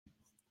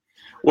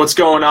What's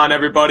going on,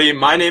 everybody?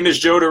 My name is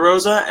Joe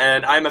DeRosa,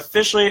 and I'm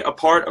officially a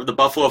part of the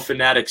Buffalo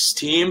Fanatics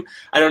team.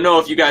 I don't know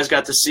if you guys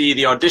got to see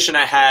the audition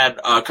I had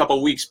a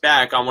couple weeks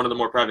back on one of the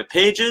more private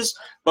pages,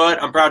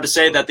 but I'm proud to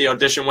say that the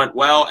audition went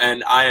well,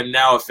 and I am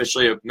now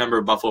officially a member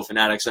of Buffalo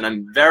Fanatics, and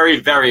I'm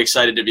very, very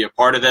excited to be a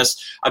part of this.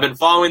 I've been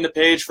following the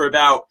page for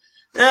about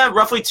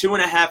roughly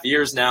 2.5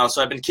 years now, so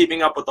I've been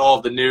keeping up with all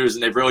of the news,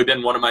 and they've really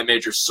been one of my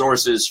major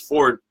sources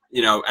for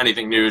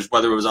anything news,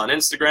 whether it was on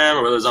Instagram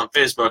or whether it was on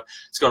Facebook.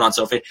 What's going on,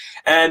 Sophie?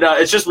 And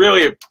it's just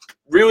really,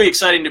 really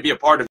exciting to be a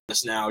part of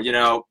this now.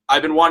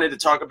 I've been wanting to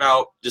talk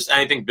about just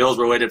anything Bills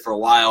related for a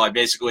while. I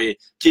basically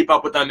keep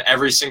up with them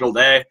every single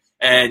day.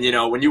 And,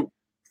 when you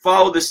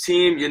follow this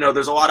team,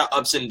 there's a lot of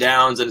ups and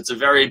downs, and it's a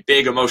very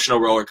big emotional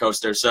roller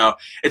coaster. So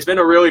it's been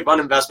a really fun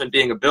investment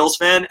being a Bills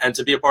fan, and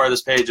to be a part of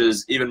this page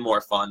is even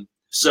more fun.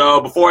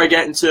 So before I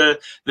get into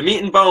the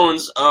meat and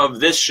bones of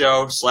this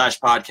show /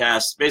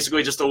 podcast,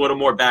 basically just a little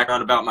more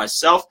background about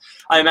myself.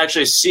 I am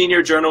actually a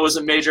senior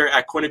journalism major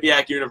at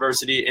Quinnipiac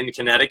University in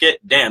Connecticut.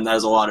 Damn, that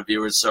is a lot of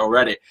viewers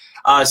already.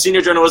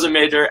 Senior journalism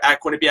major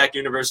at Quinnipiac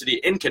University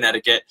in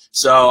Connecticut.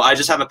 So I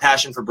just have a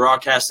passion for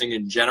broadcasting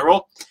in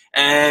general.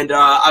 And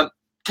I'm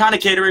kind of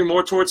catering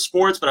more towards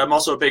sports, but I'm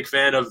also a big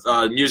fan of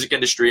the music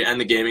industry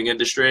and the gaming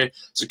industry.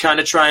 So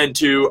kind of trying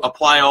to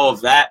apply all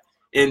of that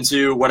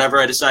into whatever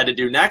I decide to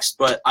do next.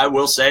 But I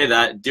will say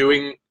that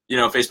doing,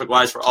 Facebook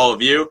Lives for all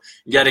of you,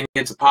 getting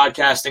into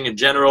podcasting in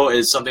general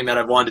is something that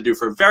I've wanted to do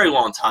for a very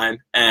long time,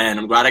 and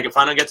I'm glad I can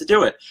finally get to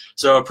do it.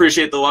 So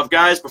appreciate the love,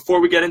 guys. Before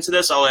we get into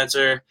this, I'll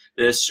answer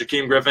this.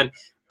 Shaquem Griffin,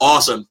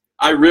 awesome.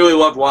 I really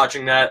loved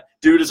watching that.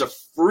 Dude is a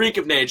freak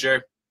of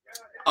nature.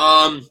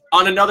 On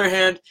another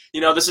hand,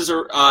 this is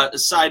a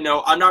side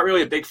note. I'm not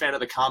really a big fan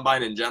of the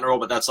Combine in general,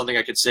 but that's something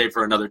I could save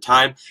for another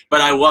time.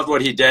 But I loved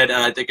what he did,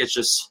 and I think it's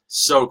just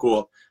so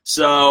cool.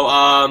 So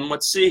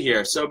let's see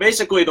here. So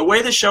basically, the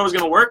way this show is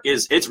going to work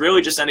is it's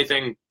really just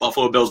anything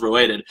Buffalo Bills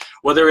related,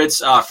 whether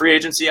it's free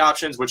agency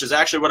options, which is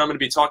actually what I'm going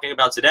to be talking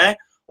about today,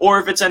 or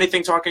if it's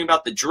anything talking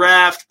about the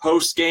draft,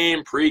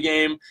 post-game,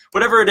 pre-game,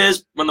 whatever it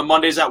is, when the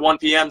Monday's at 1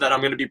 p.m. that I'm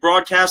going to be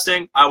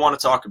broadcasting, I want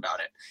to talk about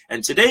it.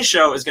 And today's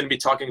show is going to be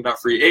talking about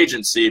free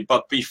agency,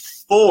 but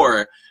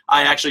before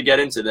I actually get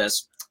into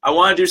this, I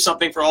want to do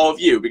something for all of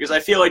you, because I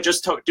feel like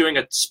just doing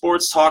a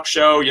sports talk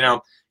show,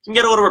 can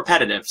get a little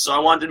repetitive, so I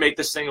wanted to make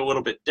this thing a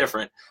little bit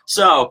different.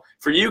 So,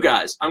 for you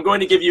guys, I'm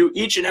going to give you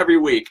each and every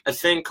week a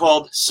thing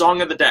called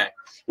Song of the Day,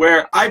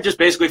 where I just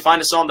basically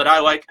find a song that I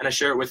like and I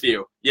share it with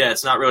you. Yeah,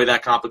 it's not really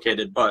that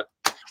complicated, but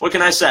what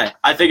can I say?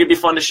 I think it'd be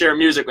fun to share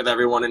music with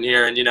everyone in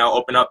here and,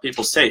 open up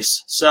people's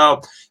tastes. So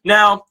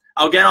now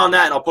I'll get on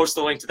that and I'll post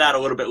the link to that a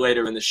little bit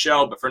later in the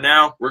show, but for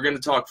now, we're going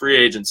to talk free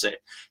agency.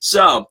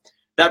 So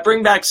that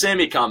bring back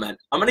Sammy comment,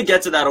 I'm going to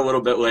get to that a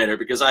little bit later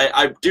because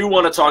I do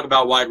want to talk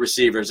about wide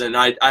receivers, and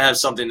I have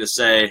something to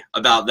say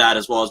about that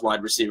as well as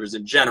wide receivers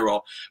in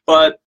general.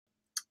 But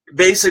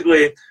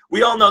basically,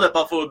 we all know that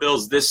Buffalo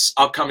Bills this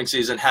upcoming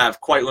season have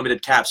quite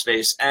limited cap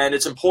space, and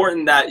it's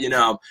important that,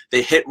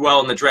 they hit well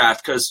in the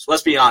draft because,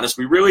 let's be honest,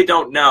 we really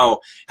don't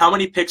know how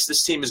many picks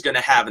this team is going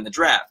to have in the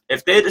draft.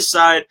 If they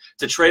decide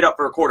to trade up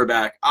for a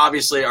quarterback,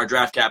 obviously our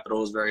draft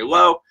capital is very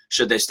low.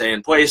 Should they stay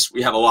in place,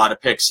 we have a lot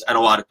of picks at a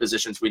lot of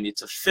positions we need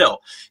to fill.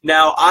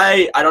 Now,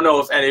 I don't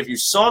know if any of you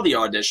saw the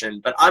audition,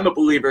 but I'm a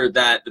believer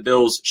that the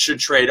Bills should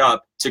trade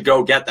up to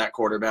go get that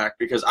quarterback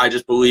because I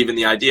just believe in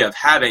the idea of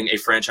having a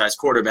franchise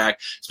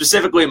quarterback.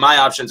 Specifically, my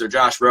options are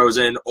Josh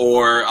Rosen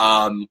or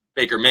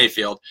Baker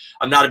Mayfield.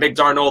 I'm not a big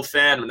Darnold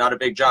fan. I'm not a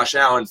big Josh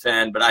Allen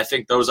fan, but I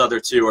think those other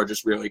two are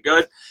just really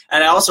good.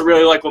 And I also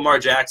really like Lamar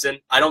Jackson.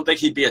 I don't think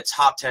he'd be a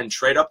top 10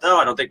 trade-up, though.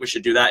 I don't think we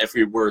should do that if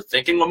we were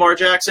thinking Lamar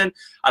Jackson.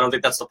 I don't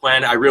think that's the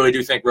plan. I really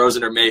do think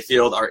Rosen or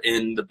Mayfield are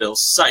in the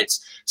Bills' sights.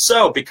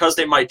 So because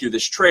they might do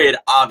this trade,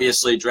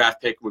 obviously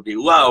draft pick would be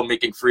low,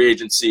 making free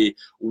agency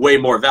way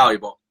more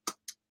valuable.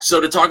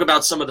 So to talk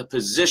about some of the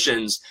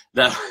positions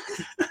that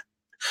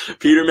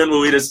Peterman will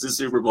lead us to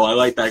Super Bowl. I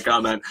like that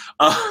comment.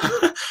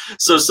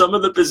 So some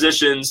of the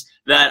positions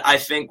that I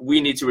think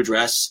we need to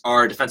address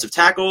are defensive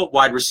tackle,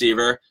 wide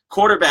receiver,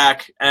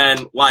 quarterback, and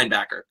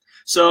linebacker.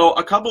 So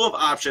a couple of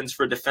options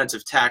for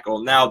defensive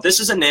tackle. Now, this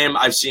is a name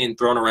I've seen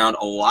thrown around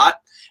a lot,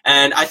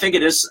 and I think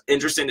it is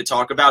interesting to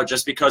talk about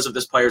just because of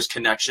this player's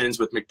connections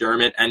with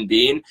McDermott and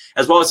Bean,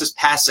 as well as his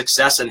past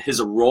success and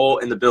his role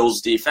in the Bills'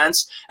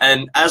 defense.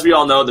 And as we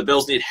all know, the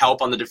Bills need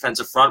help on the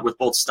defensive front with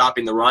both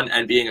stopping the run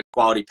and being a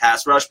quality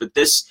pass rush. But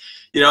this,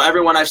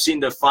 everyone I've seen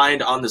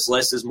defined on this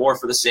list is more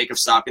for the sake of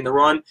stopping the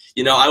run.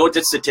 I looked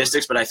at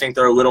statistics, but I think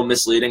they're a little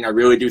misleading. I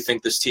really do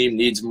think this team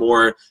needs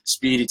more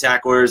speedy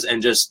tacklers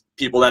and just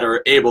people that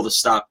are able to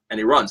stop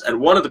any runs. And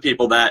one of the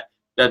people that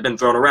have been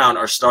thrown around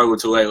are Starwood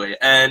Tulele.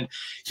 And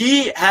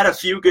he had a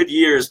few good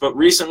years, but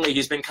recently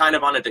he's been kind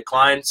of on a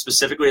decline,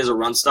 specifically as a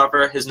run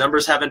stopper. His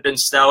numbers haven't been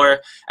stellar,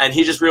 and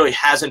he just really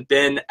hasn't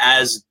been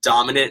as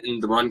dominant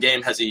in the run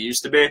game as he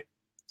used to be.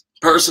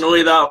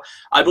 Personally, though,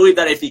 I believe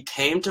that if he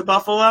came to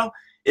Buffalo,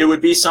 it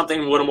would be something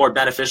a little more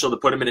beneficial to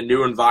put him in a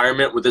new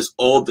environment with his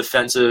old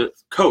defensive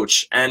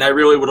coach. And I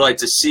really would like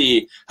to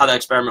see how that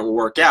experiment will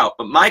work out.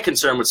 But my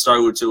concern with Star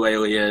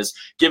Lotulelei is,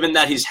 given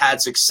that he's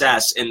had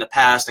success in the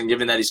past and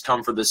given that he's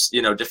come for this,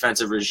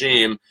 defensive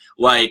regime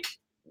like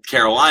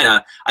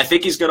Carolina, I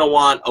think he's going to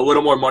want a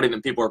little more money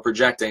than people are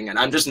projecting, and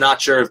I'm just not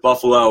sure if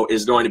Buffalo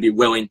is going to be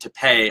willing to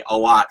pay a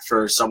lot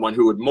for someone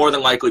who would more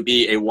than likely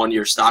be a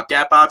one-year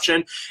stopgap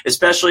option,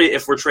 especially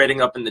if we're trading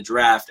up in the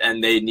draft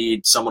and they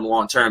need someone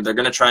long-term. They're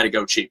going to try to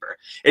go cheaper.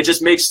 It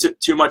just makes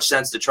too much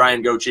sense to try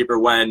and go cheaper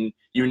when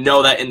you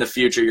know that in the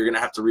future you're going to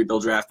have to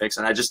rebuild draft picks,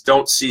 and I just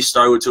don't see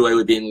Star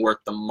Lotulelei being worth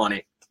the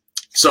money.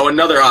 So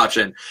another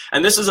option,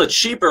 and this is a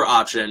cheaper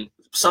option,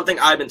 something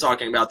I've been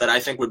talking about that I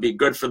think would be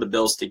good for the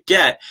Bills to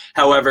get.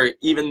 However,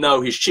 even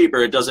though he's cheaper,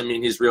 it doesn't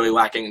mean he's really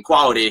lacking in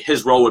quality.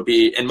 His role would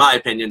be, in my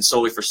opinion,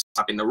 solely for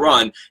stopping the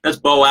run. That's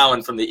Bo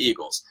Allen from the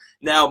Eagles.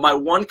 Now, my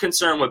one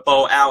concern with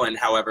Bo Allen,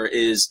 however,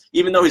 is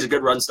even though he's a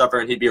good run stuffer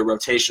and he'd be a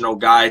rotational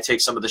guy, take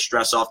some of the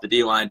stress off the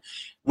D-line,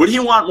 would he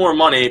want more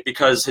money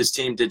because his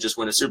team did just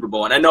win a Super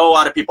Bowl? And I know a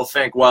lot of people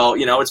think, well,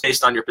 it's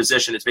based on your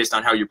position, it's based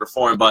on how you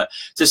perform. But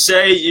to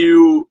say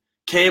you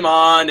came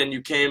on and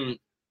you came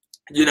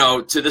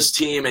to this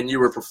team and you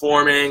were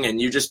performing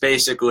and you just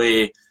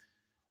basically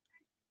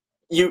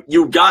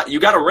you got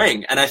a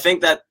ring. And I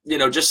think that,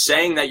 just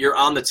saying that you're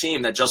on the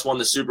team that just won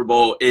the Super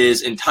Bowl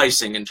is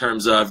enticing in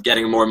terms of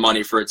getting more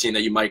money for a team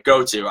that you might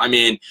go to. I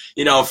mean,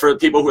 for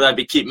people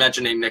who keep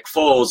mentioning Nick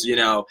Foles,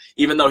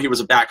 even though he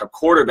was a backup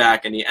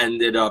quarterback and he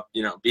ended up,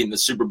 being the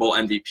Super Bowl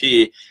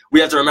MVP, we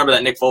have to remember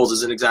that Nick Foles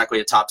isn't exactly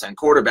a top 10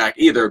 quarterback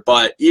either,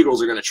 but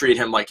Eagles are going to treat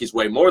him like he's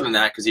way more than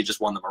that because he just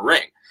won them a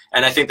ring.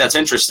 And I think that's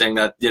interesting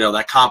that,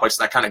 that complex,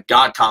 that kind of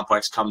God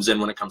complex comes in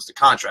when it comes to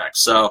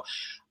contracts. So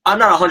I'm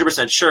not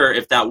 100% sure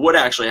if that would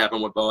actually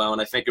happen with Bo Allen.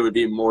 I think it would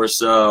be more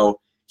so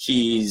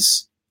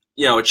he's,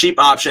 a cheap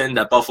option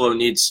that Buffalo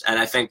needs. And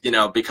I think,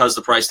 because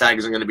the price tag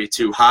isn't going to be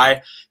too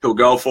high, he'll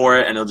go for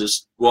it and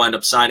we'll end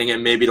up signing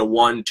him maybe to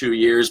 1-2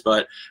 years.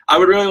 But I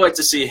would really like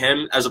to see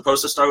him as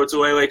opposed to Star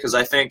Lotulelei because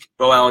I think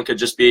Bo Allen could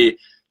just be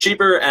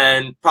cheaper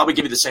and probably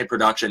give you the same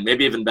production,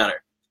 maybe even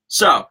better.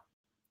 So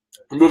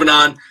moving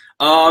on.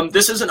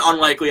 This is an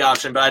unlikely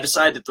option, but I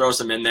decided to throw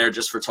some in there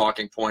just for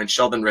talking points.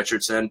 Sheldon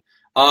Richardson.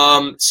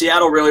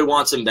 Seattle really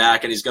wants him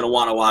back, and he's going to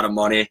want a lot of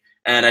money,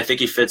 and I think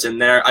he fits in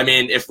there. I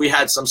mean, if we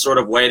had some sort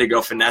of way to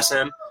go finesse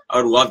him, I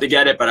would love to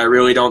get it, but I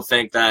really don't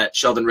think that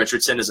Sheldon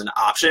Richardson is an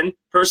option,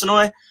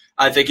 personally.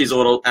 I think he's a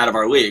little out of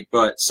our league,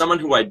 but someone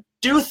who I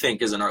do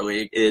think is in our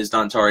league is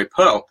Dontari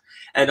Poe.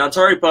 And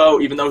Dontari Poe,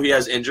 even though he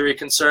has injury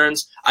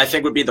concerns, I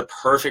think would be the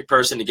perfect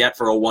person to get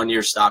for a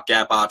one-year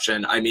stopgap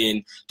option. I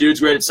mean, dude's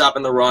great at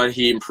stopping the run.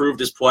 He improved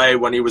his play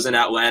when he was in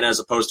Atlanta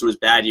as opposed to his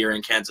bad year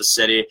in Kansas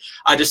City.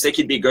 I just think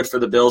he'd be good for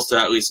the Bills to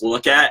at least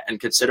look at and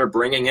consider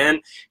bringing in.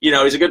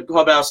 He's a good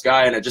clubhouse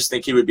guy, and I just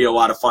think he would be a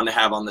lot of fun to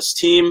have on this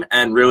team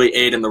and really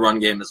aid in the run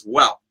game as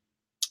well.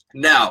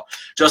 Now,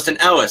 Justin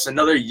Ellis,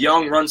 another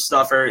young run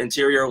stuffer,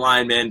 interior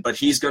lineman, but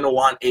he's going to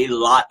want a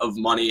lot of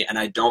money, and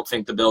I don't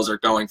think the Bills are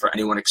going for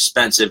anyone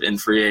expensive in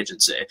free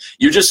agency.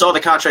 You just saw the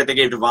contract they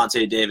gave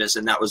Devontae Davis,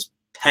 and that was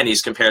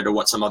pennies compared to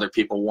what some other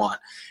people want.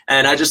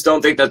 And I just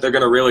don't think that they're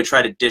going to really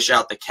try to dish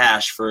out the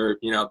cash for,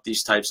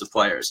 these types of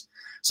players.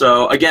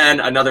 So, again,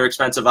 another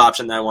expensive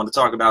option that I want to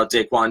talk about,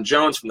 Daquan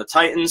Jones from the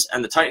Titans,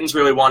 and the Titans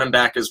really want him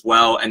back as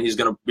well, and he's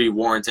going to be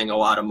warranting a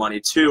lot of money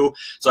too.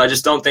 So I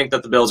just don't think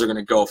that the Bills are going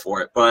to go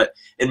for it. But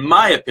in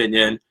my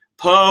opinion,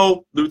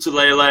 Poe,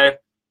 Lotulelei,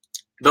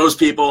 those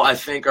people I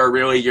think are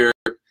really your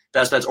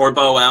best bets, or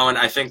Bo Allen.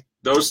 I think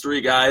those three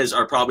guys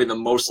are probably the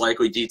most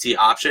likely DT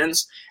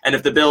options. And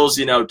if the Bills,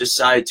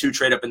 decide to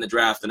trade up in the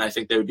draft, then I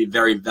think they would be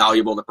very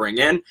valuable to bring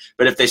in.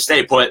 But if they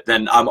stay put,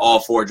 then I'm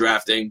all for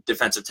drafting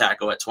defensive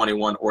tackle at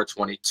 21 or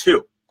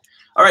 22.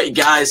 All right,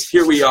 guys,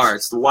 here we are.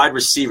 It's the wide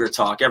receiver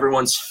talk,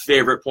 everyone's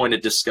favorite point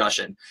of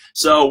discussion.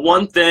 So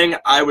one thing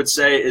I would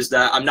say is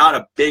that I'm not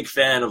a big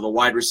fan of the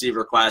wide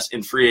receiver class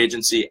in free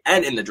agency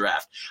and in the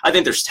draft. I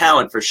think there's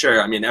talent for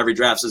sure. I mean, every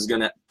draft is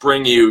going to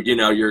bring you,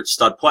 your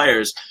stud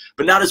players,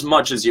 but not as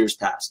much as years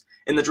past.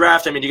 In the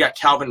draft, I mean, you got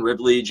Calvin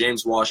Ridley,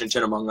 James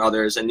Washington, among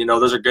others, and,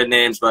 those are good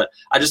names, but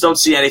I just don't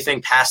see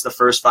anything past the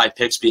first 5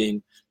 picks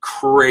being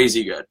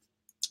crazy good.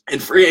 In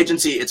free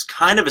agency, it's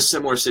kind of a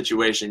similar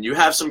situation. You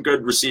have some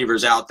good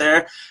receivers out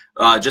there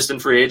just in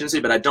free agency,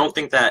 but I don't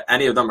think that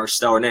any of them are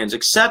stellar names,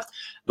 except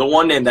the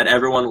one name that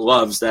everyone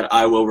loves that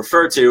I will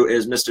refer to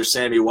is Mr.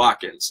 Sammy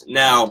Watkins.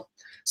 Now,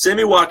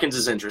 Sammy Watkins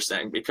is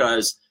interesting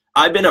because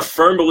I've been a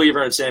firm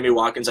believer in Sammy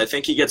Watkins. I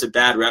think he gets a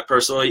bad rep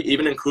personally,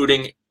 even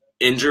including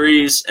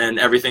injuries and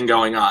everything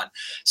going on.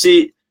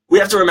 See, we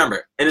have to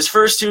remember, in his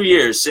first 2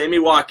 years, Sammy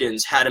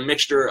Watkins had a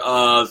mixture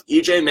of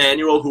E.J.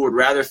 Manuel, who would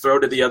rather throw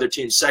to the other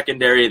team's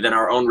secondary than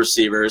our own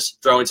receivers,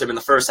 throwing to him in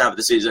the first half of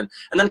the season,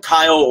 and then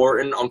Kyle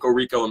Orton, Uncle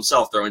Rico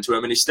himself, throwing to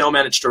him, and he still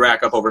managed to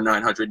rack up over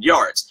 900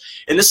 yards.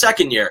 In the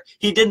second year,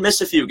 he did miss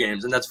a few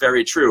games, and that's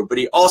very true, but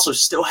he also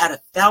still had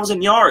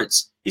 1,000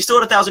 yards. He still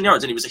had 1,000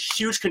 yards, and he was a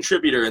huge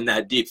contributor in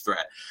that deep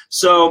threat.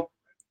 So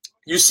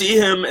you see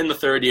him in the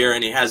third year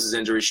and he has his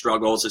injury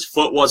struggles. His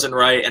foot wasn't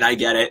right, and I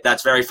get it.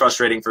 That's very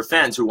frustrating for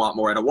fans who want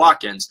more out of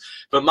Watkins.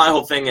 But my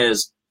whole thing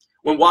is,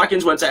 when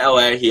Watkins went to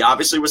LA, he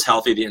obviously was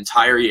healthy the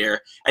entire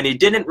year, and he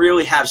didn't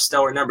really have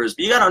stellar numbers.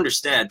 But you got to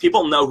understand,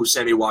 people know who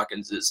Sammy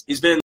Watkins is.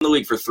 He's been in the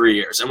league for 3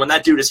 years, and when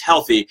that dude is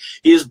healthy,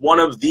 he is one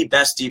of the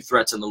best deep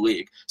threats in the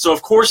league. So,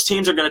 of course,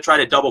 teams are going to try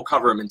to double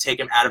cover him and take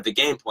him out of the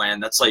game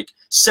plan. That's, like,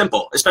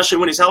 simple, especially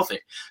when he's healthy.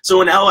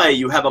 So in LA,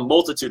 you have a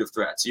multitude of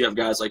threats. You have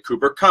guys like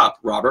Cooper Kupp,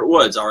 Robert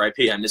Woods,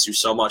 RIP, I miss you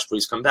so much,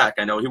 please come back.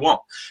 I know he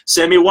won't.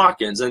 Sammy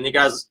Watkins, and you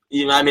guys,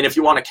 I mean, if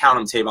you want to count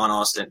him, Tavon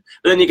Austin.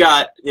 But then you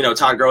got,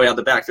 Todd Gurley out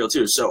the backfield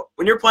too. So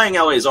when you're playing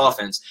LA's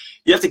offense,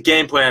 you have to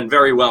game plan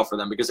very well for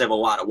them because they have a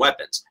lot of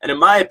weapons. And in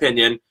my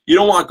opinion, you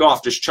don't want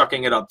Goff just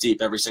chucking it up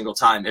deep every single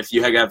time if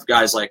you have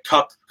guys like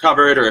Kupp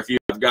covered or if you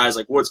have guys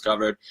like Woods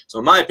covered. So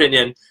in my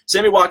opinion,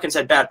 Sammy Watkins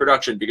had bad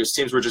production because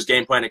teams were just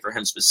game planning for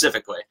him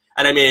specifically.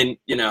 And I mean,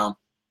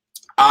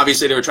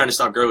 obviously they were trying to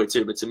stop Gurley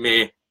too, but to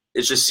me,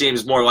 it just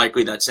seems more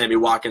likely that Sammy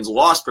Watkins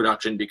lost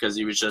production because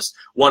he was just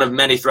one of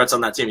many threats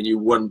on that team and you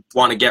wouldn't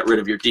want to get rid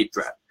of your deep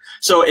threat.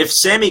 So if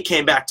Sammy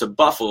came back to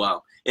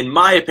Buffalo, in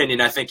my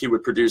opinion, I think he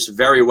would produce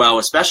very well,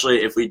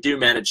 especially if we do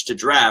manage to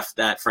draft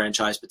that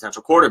franchise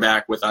potential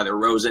quarterback with either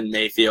Rosen,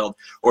 Mayfield,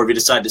 or if we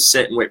decide to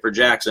sit and wait for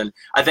Jackson.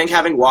 I think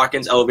having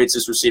Watkins elevates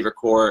his receiver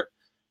core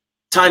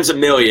times a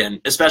million,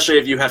 especially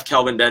if you have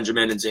Kelvin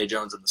Benjamin and Zay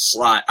Jones in the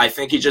slot. I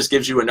think he just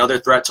gives you another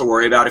threat to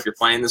worry about if you're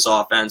playing this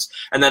offense,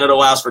 and then it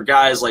allows for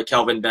guys like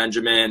Kelvin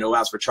Benjamin, it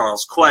allows for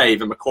Charles Clay,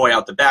 even McCoy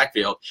out the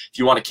backfield, if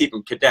you want to keep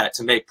him cadet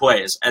to make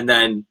plays. And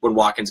then when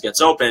Watkins gets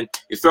open,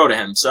 you throw to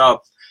him.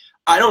 So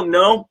I don't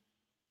know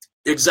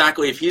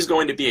exactly if he's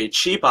going to be a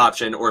cheap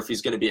option or if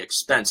he's going to be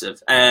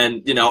expensive.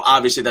 And,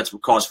 obviously that's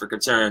cause for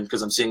concern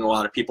because I'm seeing a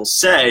lot of people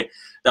say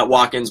that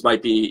Watkins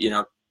might be,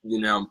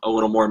 a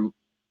little more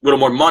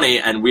money,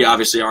 and we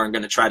obviously aren't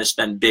going to try to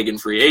spend big in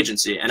free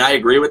agency. And I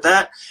agree with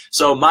that.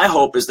 So my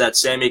hope is that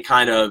Sammy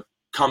kind of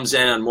comes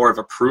in on more of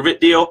a prove-it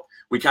deal.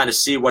 We kind of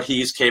see what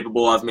he's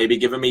capable of, maybe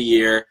give him a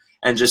year,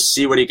 and just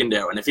see what he can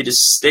do. And if he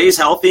just stays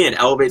healthy and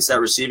elevates that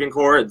receiving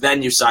core,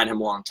 then you sign him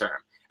long-term.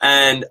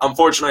 And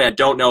unfortunately, I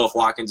don't know if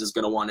Watkins is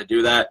going to want to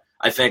do that.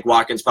 I think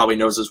Watkins probably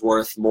knows his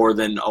worth more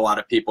than a lot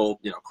of people,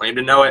 claim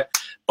to know it.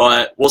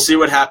 But we'll see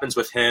what happens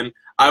with him.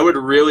 I would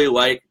really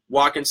like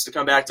Watkins to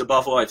come back to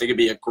Buffalo. I think it'd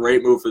be a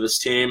great move for this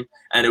team,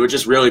 and it would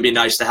just really be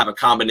nice to have a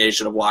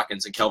combination of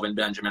Watkins and Kelvin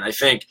Benjamin. I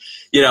think,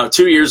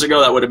 2 years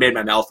ago that would have made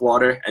my mouth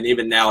water, and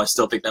even now I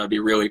still think that would be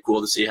really cool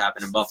to see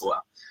happen in Buffalo.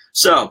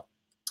 So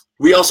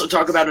we also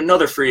talk about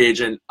another free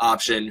agent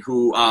option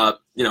who,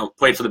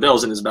 played for the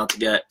Bills and is about to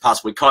get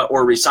possibly cut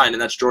or re-signed,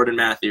 and that's Jordan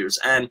Matthews.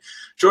 And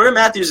Jordan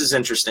Matthews is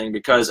interesting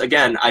because,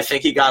 again, I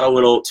think he got a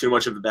little too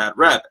much of a bad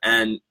rep,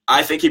 and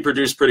I think he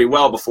produced pretty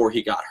well before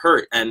he got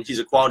hurt, and he's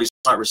a quality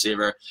slot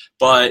receiver,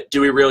 but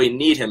do we really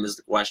need him is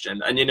the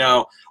question. And,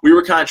 we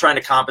were kind of trying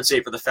to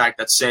compensate for the fact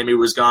that Sammy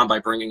was gone by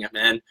bringing him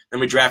in.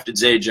 Then we drafted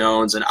Zay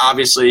Jones, and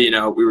obviously,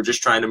 we were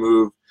just trying to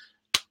move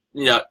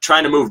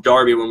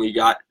Darby when we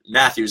got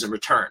Matthews in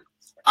return.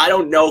 I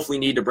don't know if we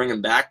need to bring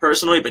him back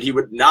personally, but he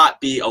would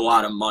not be a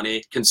lot of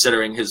money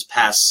considering his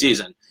past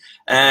season.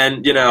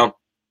 And,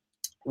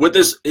 with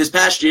his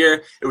past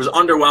year, it was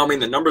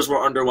underwhelming. The numbers were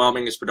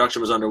underwhelming. His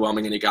production was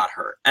underwhelming, and he got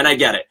hurt. And I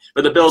get it.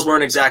 But the Bills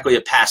weren't exactly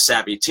a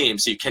pass-savvy team,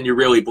 so can you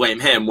really blame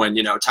him when,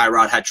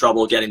 Tyrod had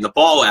trouble getting the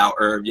ball out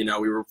or, we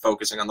were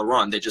focusing on the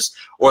run.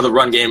 Or the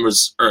run game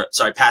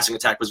passing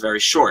attack was very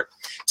short.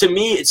 To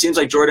me, it seems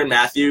like Jordan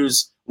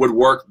Matthews would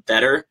work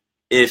better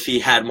if he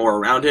had more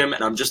around him,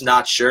 and I'm just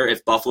not sure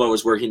if Buffalo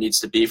is where he needs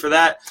to be for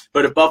that.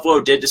 But if Buffalo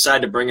did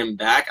decide to bring him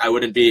back, I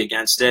wouldn't be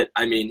against it.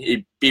 I mean,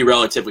 he'd be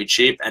relatively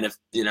cheap, and if,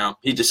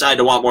 he decided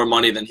to want more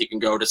money, then he can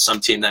go to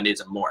some team that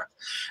needs him more.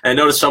 And I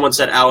noticed someone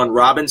said Allen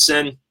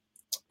Robinson.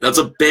 That's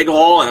a big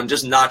haul, and I'm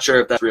just not sure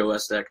if that's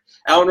realistic.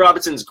 Allen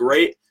Robinson's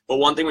great, but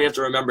one thing we have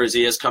to remember is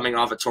he is coming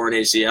off a torn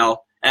ACL,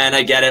 and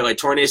I get it.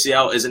 Torn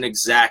ACL isn't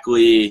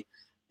exactly,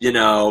 in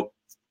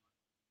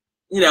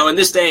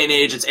this day and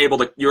age,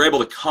 you're able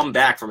to come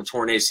back from a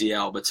torn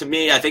ACL. But to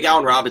me, I think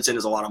Allen Robinson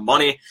is a lot of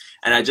money,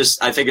 and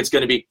I think it's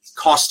going to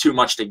cost too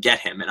much to get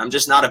him. And I'm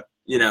just not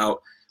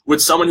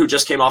with someone who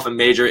just came off a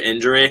major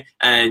injury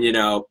and,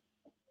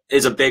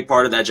 is a big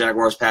part of that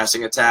Jaguars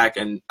passing attack,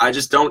 and I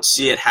just don't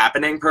see it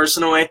happening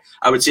personally.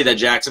 I would see that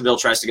Jacksonville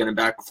tries to get him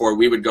back before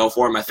we would go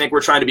for him. I think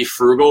we're trying to be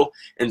frugal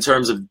in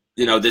terms of,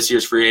 this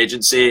year's free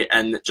agency,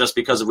 and just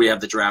because we have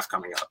the draft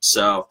coming up.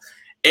 So,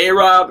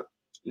 A-Rob,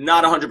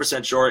 not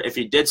 100% sure. If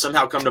he did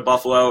somehow come to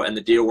Buffalo and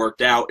the deal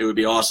worked out, it would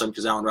be awesome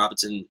because Allen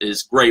Robinson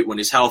is great when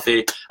he's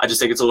healthy. I just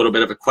think it's a little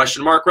bit of a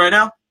question mark right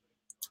now.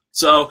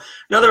 So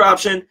another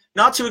option,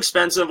 not too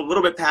expensive, a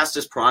little bit past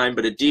his prime,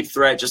 but a deep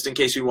threat just in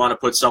case we want to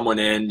put someone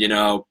in,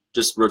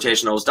 just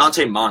rotational, is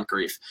Dante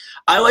Moncrief.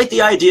 I like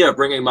the idea of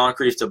bringing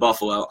Moncrief to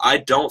Buffalo. I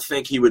don't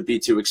think he would be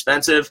too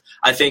expensive.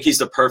 I think he's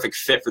the perfect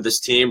fit for this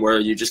team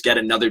where you just get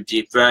another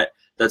deep threat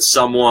that's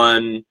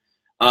someone,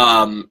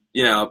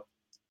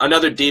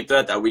 another deep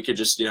threat that we could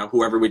just,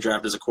 whoever we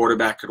draft as a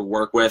quarterback could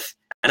work with.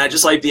 And I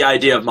just like the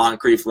idea of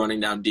Moncrief running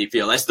down deep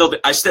field.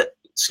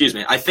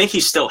 I think he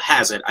still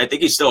has it. I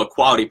think he's still a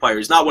quality player.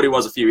 He's not what he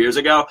was a few years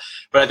ago,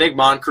 but I think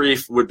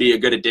Moncrief would be a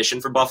good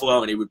addition for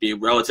Buffalo, and he would be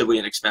relatively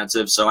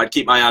inexpensive. So I'd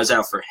keep my eyes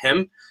out for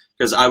him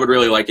because I would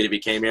really like it if he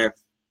came here.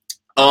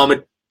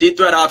 A deep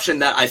threat option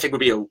that I think would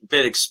be a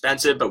bit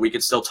expensive, but we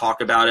could still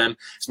talk about him,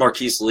 is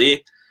Marquise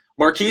Lee.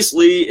 Marquise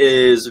Lee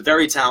is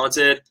very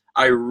talented.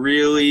 I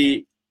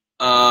really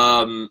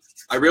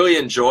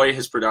enjoy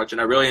his production.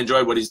 I really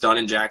enjoy what he's done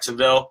in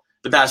Jacksonville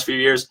the past few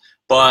years.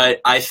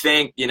 But I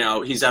think,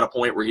 he's at a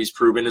point where he's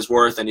proven his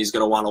worth and he's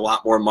going to want a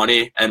lot more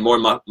money and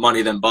more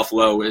money than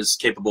Buffalo is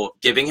capable of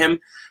giving him.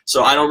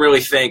 So I don't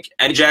really think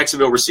any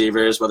Jacksonville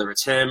receivers, whether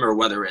it's him or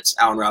whether it's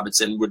Allen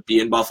Robinson, would be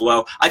in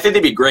Buffalo. I think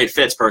they'd be great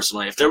fits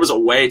personally. If there was a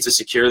way to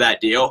secure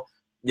that deal,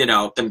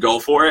 then go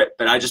for it.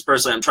 But I just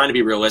personally, I'm trying to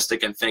be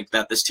realistic and think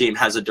that this team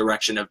has a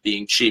direction of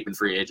being cheap in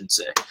free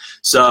agency.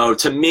 So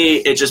to me,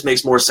 it just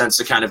makes more sense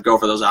to kind of go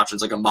for those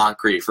options like a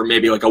Moncrief or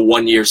maybe like a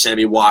one-year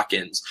Sammy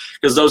Watkins,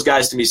 because those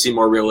guys to me seem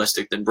more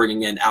realistic than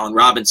bringing in Allen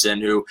Robinson,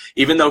 who,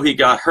 even though he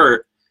got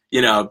hurt,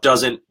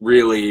 doesn't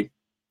really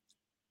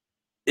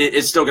 –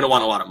 it's still going to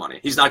want a lot of money.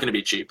 He's not going to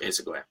be cheap,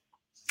 basically.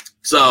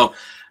 So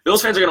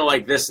Bills fans are going to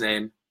like this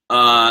name.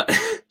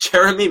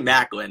 Jeremy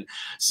Maclin.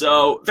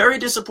 So very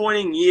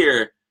disappointing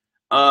year.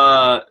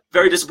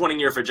 Very disappointing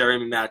year for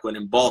Jeremy Maclin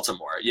in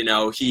Baltimore.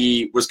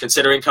 He was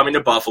considering coming to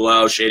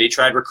Buffalo. Shady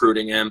tried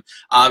recruiting him.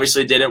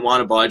 Obviously didn't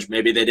want to budge.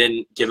 Maybe they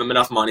didn't give him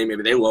enough money.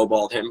 Maybe they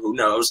lowballed him. Who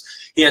knows?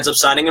 He ends up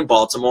signing in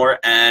Baltimore.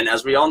 And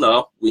as we all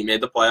know, we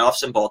made the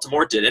playoffs and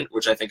Baltimore didn't,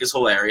 which I think is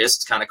hilarious.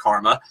 It's kind of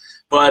karma.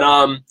 But,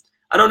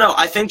 I don't know.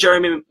 I think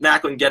Jeremy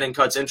Maclin getting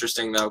cut's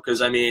interesting, though, because,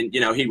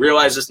 he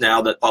realizes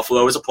now that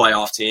Buffalo is a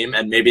playoff team,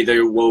 and maybe they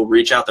will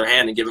reach out their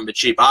hand and give him a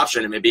cheap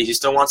option, and maybe he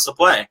still wants to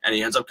play, and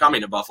he ends up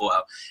coming to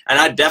Buffalo. And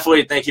I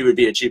definitely think he would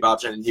be a cheap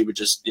option, and he would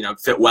just,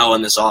 fit well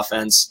in this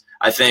offense.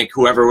 I think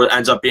whoever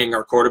ends up being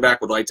our quarterback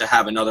would like to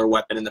have another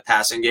weapon in the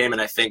passing game,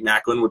 and I think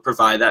Maclin would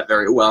provide that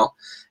very well.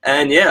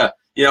 And, yeah.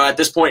 At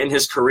this point in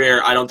his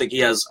career, I don't think he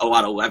has a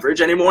lot of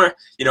leverage anymore.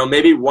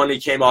 Maybe when he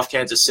came off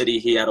Kansas City,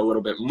 he had a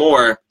little bit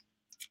more,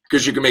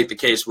 because you can make the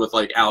case with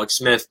like Alex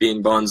Smith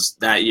being buns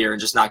that year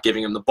and just not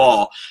giving him the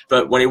ball.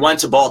 But when he went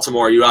to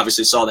Baltimore, you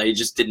obviously saw that he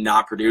just did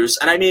not produce.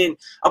 And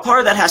a part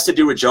of that has to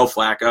do with Joe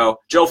Flacco.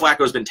 Joe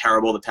Flacco has been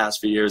terrible the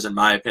past few years, in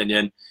my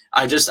opinion.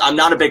 I'm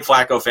not a big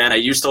Flacco fan. I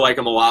used to like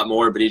him a lot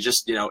more, but he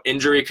just,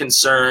 injury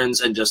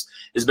concerns and just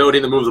his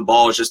ability to move the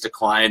ball has just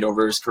declined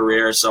over his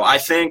career. So I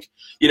think,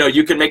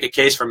 you can make a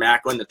case for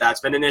Maclin that that's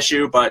been an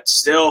issue, but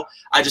still,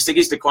 I just think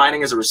he's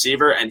declining as a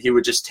receiver, and he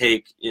would just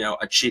take,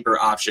 a cheaper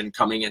option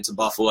coming into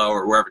Buffalo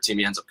or wherever team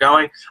he ends up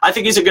going. I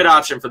think he's a good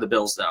option for the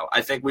Bills, though.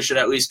 I think we should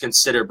at least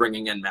consider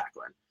bringing in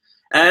Maclin.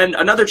 And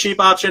another cheap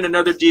option,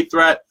 another deep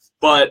threat,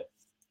 but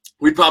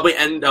we'd probably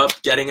end up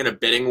getting in a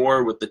bidding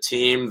war with the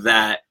team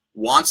that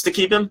wants to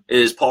keep him,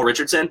 is Paul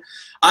Richardson.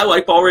 I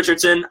like Paul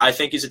Richardson. I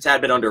think he's a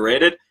tad bit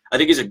underrated. I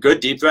think he's a good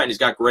deep threat, and he's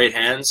got great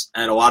hands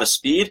and a lot of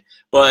speed,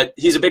 but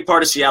he's a big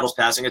part of Seattle's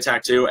passing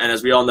attack too. And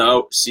as we all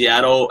know,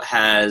 Seattle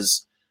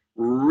has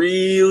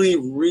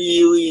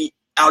really,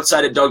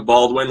 outside of Doug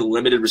Baldwin,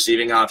 limited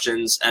receiving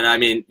options. And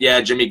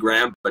Jimmy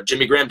Graham, but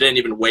Jimmy Graham didn't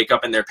even wake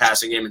up in their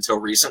passing game until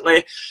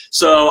recently.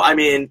 So,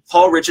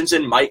 Paul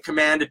Richardson might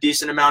command a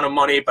decent amount of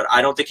money, but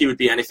I don't think he would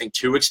be anything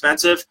too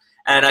expensive.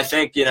 And I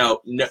think,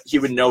 he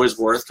would know his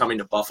worth coming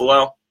to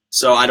Buffalo.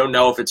 So I don't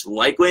know if it's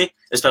likely,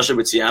 especially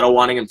with Seattle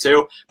wanting him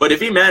too. But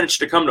if he managed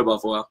to come to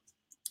Buffalo,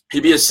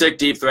 he'd be a sick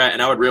deep threat,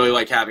 and I would really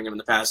like having him in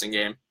the passing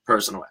game,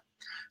 personally.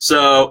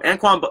 So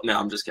no,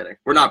 I'm just kidding.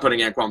 We're not putting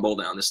Anquan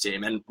Boldin on this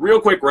team. And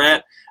real quick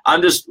rant,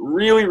 I'm just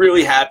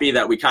really happy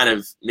that we kind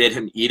of made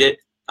him eat it.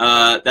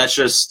 That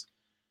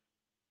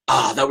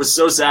was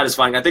so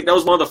satisfying. I think that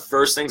was one of the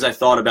first things I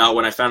thought about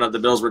when I found out the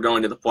Bills were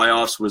going to the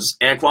playoffs was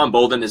Anquan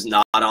Boldin is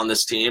not on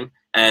this team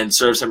and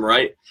serves him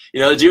right.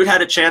 The dude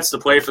had a chance to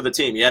play for the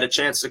team. He had a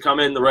chance to come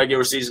in the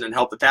regular season and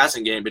help the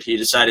passing game, but he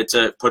decided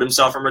to put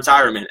himself in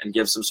retirement and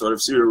give some sort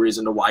of pseudo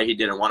reason to why he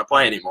didn't want to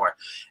play anymore.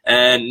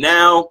 And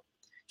now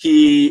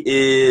he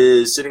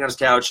is sitting on his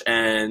couch,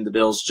 and the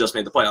Bills just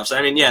made the playoffs.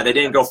 They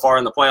didn't go far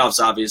in the playoffs,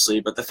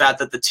 obviously, but the fact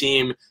that the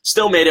team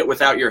still made it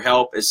without your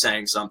help is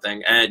saying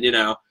something. And,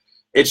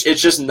 it's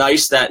just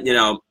nice that,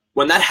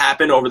 when that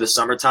happened over the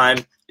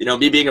summertime,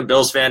 me being a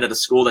Bills fan at a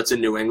school that's in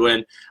New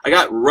England, I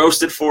got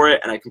roasted for it,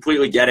 and I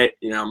completely get it.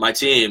 My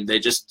team, they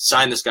just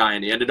signed this guy,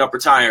 and he ended up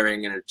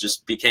retiring, and it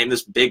just became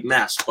this big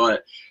mess.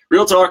 But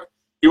real talk,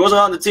 he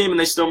wasn't on the team, and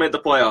they still made the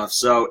playoffs.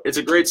 So it's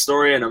a great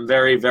story, and I'm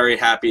very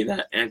happy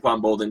that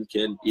Anquan Boldin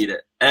can eat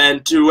it.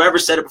 And to whoever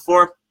said it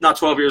before, not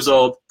 12 years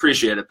old,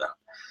 appreciate it, though.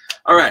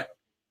 All right.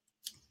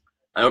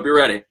 I hope you're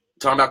ready.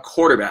 Talking about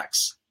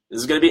quarterbacks. This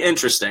is going to be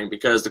interesting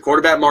because the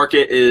quarterback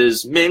market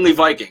is mainly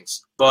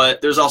Vikings,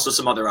 but there's also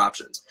some other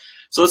options.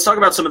 So let's talk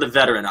about some of the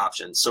veteran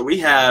options. So we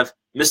have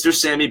Mr.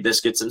 Sammy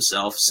Biscuits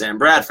himself, Sam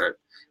Bradford.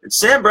 And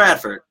Sam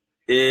Bradford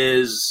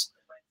is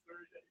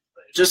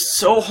just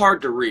so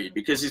hard to read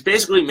because he's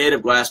basically made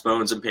of glass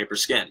bones and paper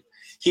skin.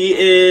 He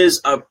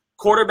is a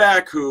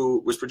quarterback who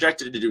was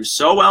projected to do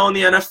so well in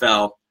the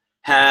NFL,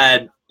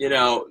 had,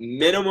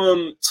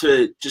 minimum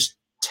to just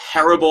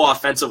terrible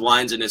offensive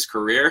lines in his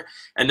career,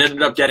 and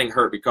ended up getting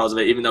hurt because of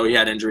it, even though he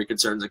had injury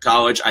concerns in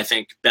college. I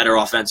think better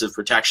offensive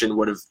protection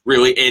would have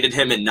really aided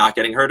him in not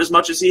getting hurt as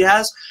much as he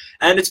has.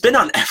 And it's been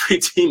on every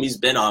team he's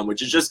been on,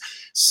 which is just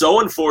so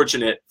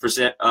unfortunate for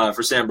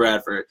Sam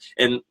Bradford.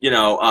 In,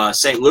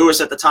 St. Louis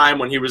at the time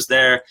when he was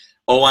there,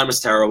 O-line was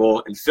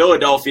terrible. In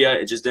Philadelphia,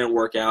 it just didn't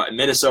work out. In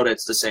Minnesota,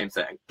 it's the same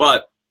thing.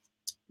 But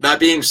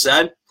that being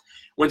said,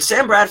 when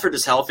Sam Bradford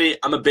is healthy,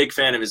 I'm a big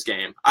fan of his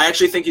game. I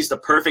actually think he's the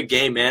perfect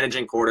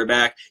game-managing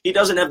quarterback. He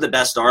doesn't have the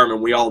best arm,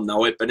 and we all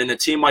know it, but in a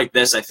team like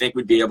this, I think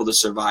we'd be able to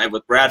survive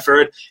with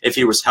Bradford if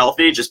he was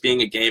healthy, just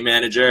being a game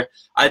manager.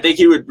 I think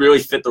he would really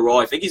fit the role.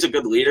 I think he's a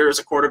good leader as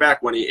a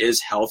quarterback when he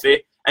is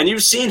healthy. And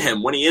you've seen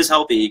him. When he is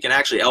healthy, he can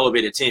actually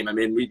elevate a team. I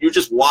mean, you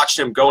just watched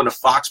him go into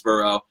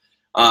Foxborough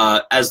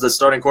as the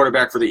starting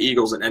quarterback for the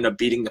Eagles and end up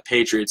beating the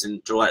Patriots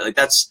in July.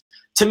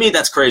 To me,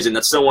 that's crazy, and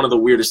that's still one of the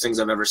weirdest things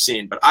I've ever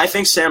seen. But I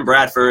think Sam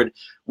Bradford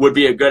would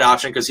be a good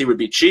option because he would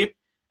be cheap,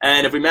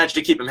 and if we managed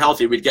to keep him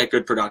healthy, we'd get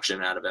good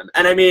production out of him.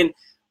 And, I mean,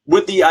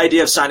 with the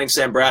idea of signing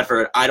Sam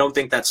Bradford, I don't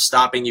think that's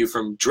stopping you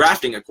from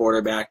drafting a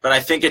quarterback, but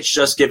I think it's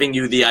just giving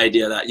you the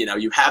idea that,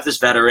 you have this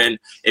veteran.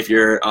 If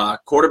your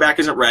quarterback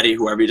isn't ready,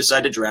 whoever you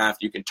decide to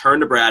draft, you can turn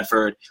to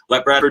Bradford,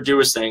 let Bradford do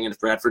his thing, and if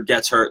Bradford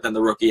gets hurt, then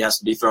the rookie has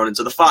to be thrown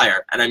into the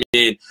fire. And, I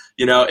mean,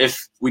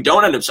 if we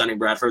don't end up signing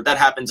Bradford, that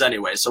happens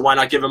anyway, so why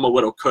not give him a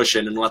little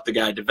cushion and let the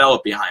guy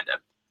develop behind him?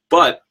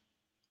 But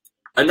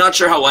I'm not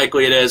sure how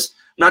likely it is.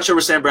 Not sure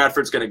where Sam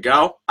Bradford's going to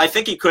go. I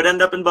think he could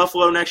end up in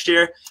Buffalo next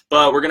year,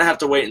 but we're going to have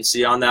to wait and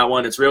see on that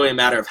one. It's really a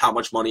matter of how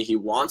much money he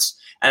wants.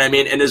 And, I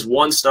mean, in his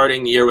one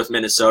starting year with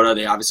Minnesota,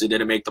 they obviously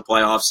didn't make the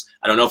playoffs.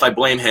 I don't know if I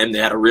blame him. They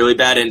had a really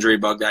bad injury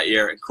bug that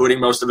year,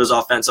 including most of his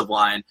offensive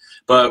line.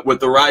 But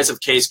with the rise of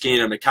Case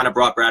Keenum, it kind of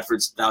brought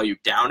Bradford's value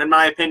down, in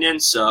my opinion.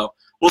 So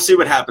we'll see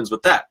what happens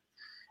with that.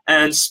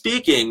 And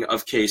speaking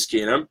of Case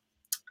Keenum,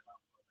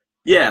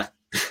 yeah,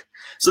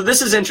 so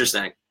this is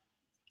interesting.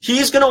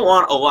 He's going to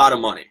want a lot of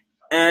money.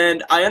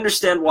 And I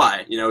understand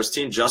why. His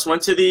team just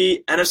went to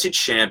the NFC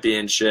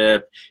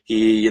Championship.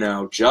 He,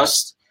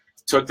 just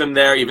took them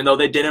there. Even though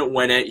they didn't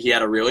win it, he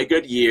had a really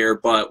good year.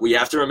 But we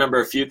have to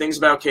remember a few things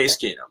about Case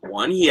Keenum.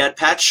 One, he had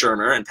Pat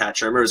Shurmur, and Pat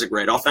Shurmur is a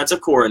great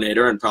offensive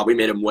coordinator and probably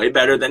made him way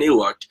better than he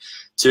looked.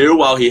 Two,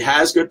 while he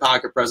has good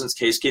pocket presence,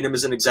 Case Keenum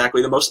isn't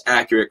exactly the most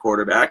accurate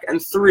quarterback.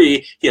 And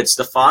three, he had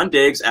Stephon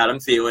Diggs, Adam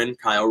Thielen,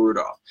 Kyle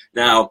Rudolph.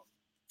 Now,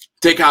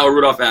 take Kyle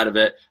Rudolph out of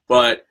it,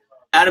 but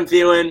Adam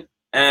Thielen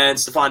and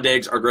Stephon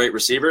Diggs are great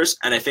receivers,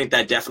 and I think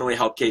that definitely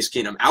helped Case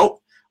Keenum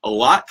out a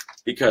lot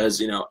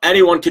because,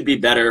 anyone could be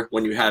better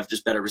when you have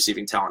just better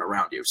receiving talent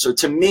around you. So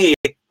to me,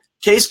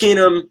 Case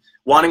Keenum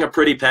wanting a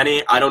pretty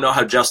penny, I don't know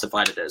how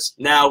justified it is.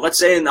 Now, let's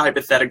say in the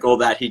hypothetical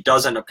that he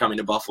does end up coming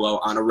to Buffalo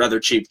on a rather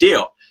cheap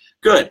deal.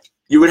 Good.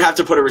 You would have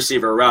to put a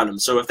receiver around him.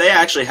 So if they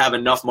actually have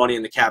enough money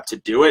in the cap to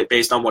do it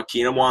based on what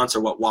Keenum wants or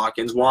what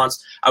Watkins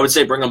wants, I would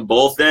say bring them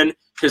both in,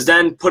 because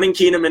then putting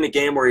Keenum in a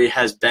game where he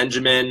has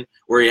Benjamin,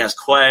 where he has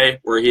Clay,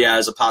 where he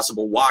has a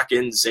possible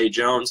Watkins, Zay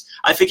Jones,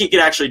 I think he could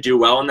actually do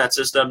well in that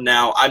system.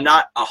 Now, I'm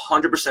not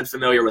 100%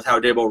 familiar with how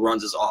Dable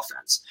runs his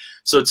offense.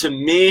 So to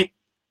me,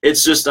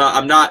 it's just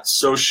I'm not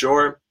so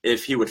sure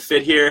if he would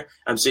fit here.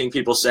 I'm seeing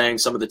people saying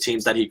some of the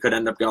teams that he could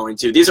end up going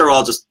to. These are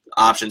all just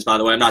options, by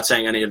the way. I'm not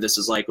saying any of this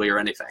is likely or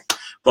anything.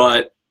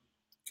 But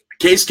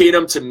Case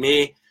Keenum, to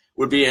me,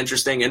 would be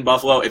interesting in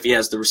Buffalo if he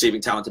has the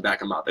receiving talent to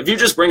back him up. If you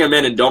just bring him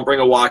in and don't bring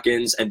a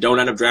Watkins and don't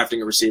end up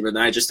drafting a receiver,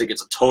 then I just think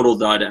it's a total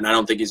dud, and I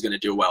don't think he's going to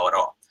do well at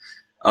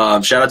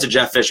all. Shout out to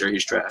Jeff Fisher.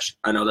 He's trash.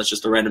 I know that's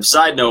just a random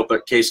side note,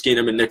 but Case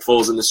Keenum and Nick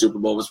Foles in the Super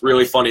Bowl was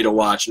really funny to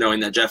watch, knowing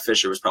that Jeff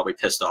Fisher was probably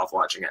pissed off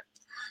watching it.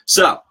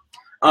 So,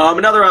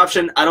 another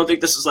option, I don't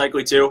think this is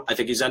likely to. I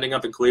think he's ending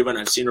up in Cleveland.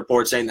 I've seen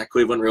reports saying that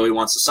Cleveland really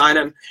wants to sign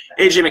him.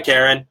 A.J.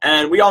 McCarron,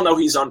 and we all know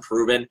he's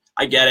unproven.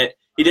 I get it.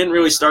 He didn't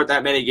really start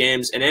that many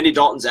games. In Andy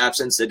Dalton's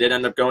absence, they did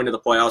end up going to the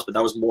playoffs, but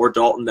that was more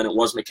Dalton than it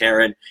was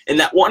McCarron. In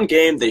that one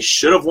game, they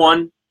should have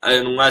won,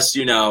 unless,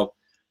 you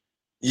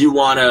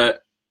want to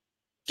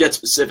get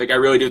specific. I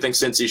really do think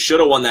Cincy should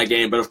have won that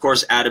game, but of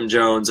course Adam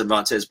Jones and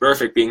Vontaze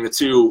Burfict, being the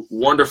two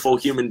wonderful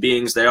human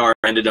beings they are,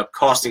 ended up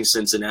costing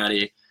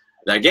Cincinnati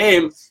that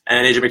game,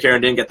 and A.J.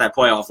 McCarron didn't get that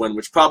playoff win,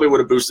 which probably would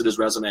have boosted his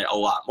resume a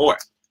lot more.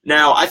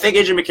 Now, I think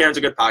A.J. McCarron's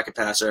a good pocket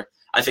passer.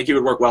 I think he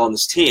would work well on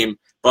this team,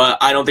 but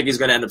I don't think he's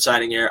going to end up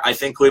signing here. I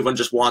think Cleveland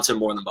just wants him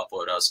more than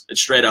Buffalo does. It's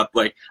straight up.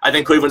 I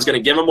think Cleveland's going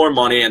to give him more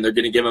money, and they're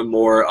going to give him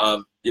more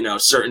of,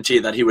 certainty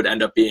that he would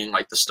end up being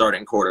the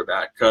starting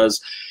quarterback,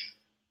 because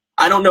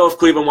I don't know if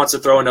Cleveland wants to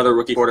throw another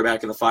rookie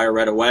quarterback in the fire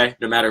right away,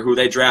 no matter who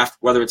they draft,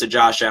 whether it's a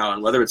Josh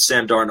Allen, whether it's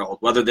Sam Darnold,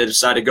 whether they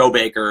decide to go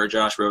Baker or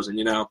Josh Rosen,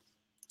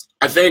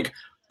 I think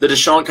the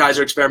Deshaun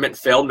Kaiser experiment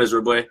failed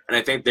miserably, and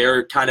I think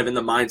they're kind of in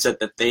the mindset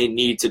that they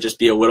need to just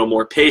be a little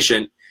more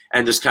patient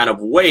and just kind of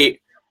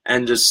wait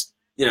and just,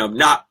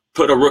 not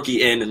put a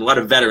rookie in and let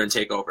a veteran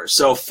take over.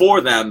 So for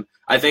them,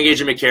 I think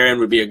A.J. McCarron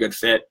would be a good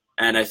fit,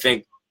 and I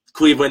think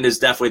Cleveland is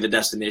definitely the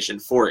destination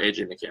for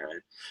A.J.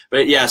 McCarron.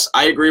 But yes,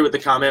 I agree with the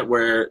comment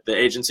where the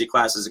agency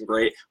class isn't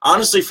great.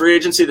 Honestly, free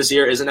agency this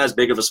year isn't as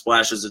big of a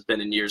splash as it's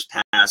been in years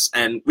past,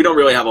 and we don't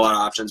really have a lot of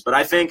options. But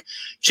I think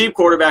cheap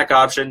quarterback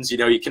options,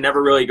 you can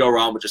never really go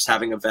wrong with just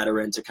having a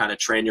veteran to kind of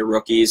train your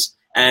rookies.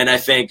 And I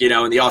think,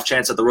 in the off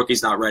chance that the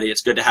rookie's not ready,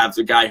 it's good to have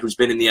the guy who's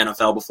been in the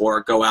NFL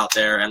before go out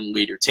there and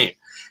lead your team.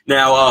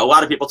 Now, a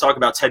lot of people talk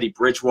about Teddy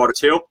Bridgewater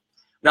too.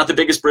 Not the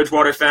biggest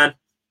Bridgewater fan.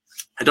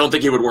 I don't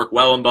think he would work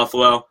well in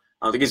Buffalo.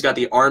 I don't think he's got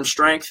the arm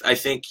strength. I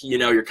think,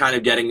 you're kind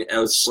of getting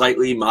a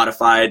slightly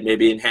modified,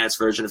 maybe enhanced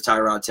version of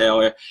Tyrod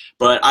Taylor.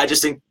 But I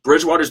just think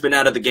Bridgewater's been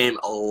out of the game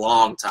a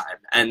long time,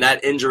 and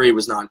that injury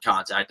was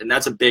non-contact, and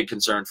that's a big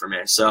concern for me.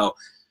 So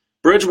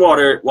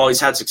Bridgewater, while he's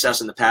had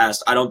success in the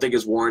past, I don't think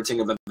is warranting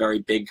of a very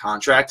big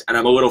contract, and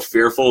I'm a little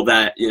fearful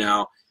that,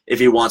 if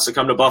he wants to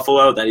come to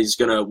Buffalo, that he's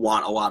going to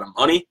want a lot of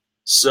money.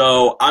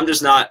 So I'm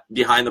just not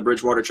behind the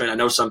Bridgewater train. I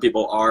know some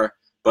people are,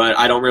 but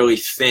I don't really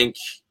think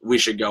we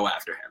should go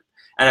after him.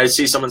 And I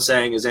see someone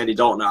saying, is Andy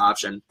Dalton an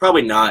option?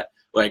 Probably not.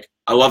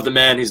 I love the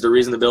man. He's the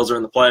reason the Bills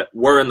are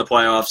were in the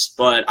playoffs.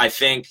 But I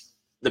think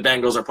the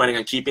Bengals are planning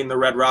on keeping the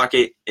Red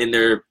Rocket in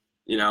their,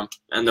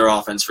 and their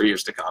offense for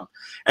years to come.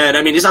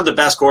 And, he's not the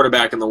best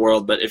quarterback in the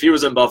world, but if he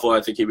was in Buffalo,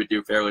 I think he would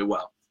do fairly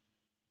well.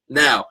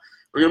 Now,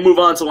 we're going to move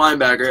on to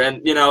linebacker.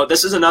 And,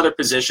 this is another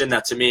position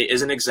that, to me,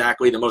 isn't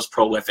exactly the most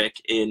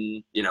prolific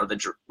in, in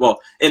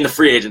the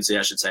free agency,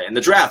 I should say. In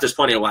the draft, there's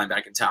plenty of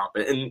linebacking talent.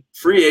 But in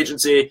free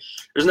agency,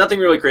 there's nothing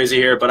really crazy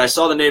here. But I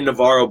saw the name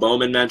Navarro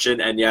Bowman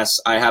mentioned, and, yes,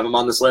 I have him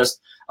on this list.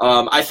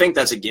 I think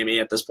that's a gimme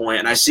at this point.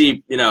 And I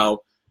see,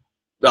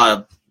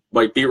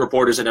 beat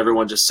reporters and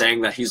everyone just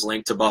saying that he's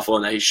linked to Buffalo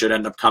and that he should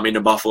end up coming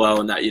to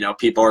Buffalo and that,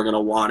 people are going to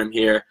want him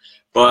here.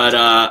 But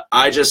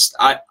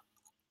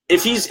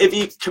if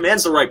he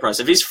commands the right price,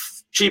 if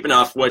he's cheap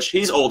enough, which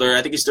he's older,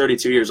 I think he's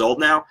 32 years old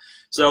now.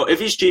 So if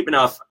he's cheap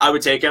enough, I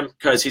would take him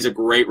because he's a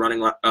great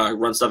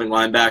run-stuffing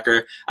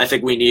linebacker. I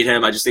think we need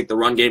him. I just think the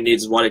run game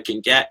needs what it can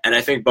get. And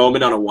I think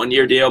Bowman on a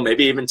 1-year deal,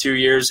 maybe even 2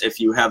 years, if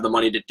you have the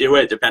money to do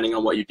it, depending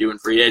on what you do in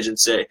free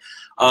agency.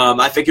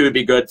 I think it would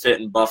be a good fit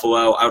in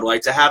Buffalo. I would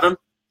like to have him.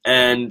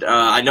 And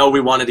I know we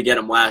wanted to get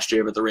him last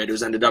year, but the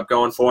Raiders ended up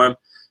going for him.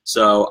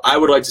 So I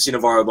would like to see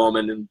Navarro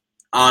Bowman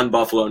on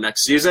Buffalo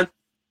next season.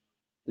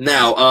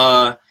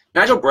 Now,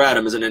 Nigel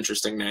Bradham is an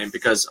interesting name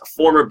because a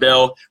former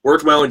Bill,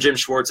 worked well in Jim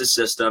Schwartz's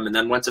system, and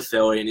then went to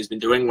Philly, and he's been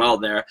doing well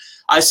there.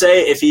 I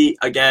say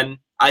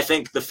I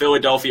think the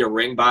Philadelphia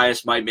ring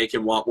bias might make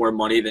him want more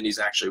money than he's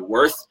actually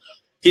worth.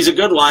 He's a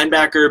good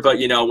linebacker, but,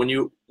 when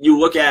you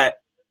look at,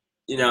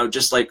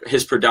 just like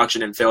his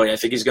production in Philly, I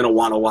think he's going to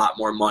want a lot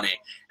more money.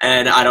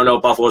 And I don't know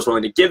if Buffalo's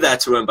willing to give that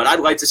to him, but I'd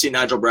like to see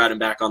Nigel Bradham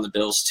back on the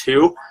Bills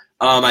too.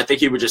 I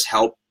think he would just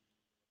help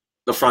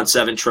the front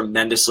seven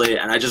tremendously,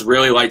 and I just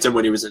really liked him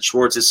when he was in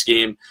Schwartz's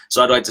scheme,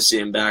 so I'd like to see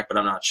him back, but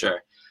I'm not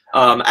sure.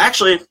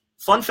 Actually,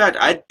 fun fact,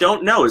 I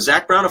don't know, is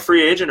Zach Brown a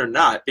free agent or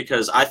not,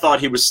 because I thought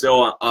he was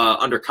still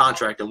under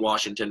contract in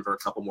Washington for a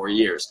couple more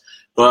years.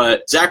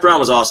 But Zach Brown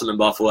was awesome in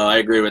Buffalo. I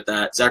agree with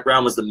that. Zach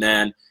Brown was the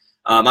man.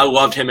 I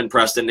loved him and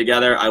Preston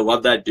together. I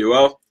love that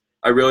duo.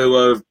 I really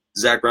love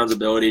Zach Brown's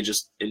ability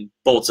just in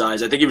both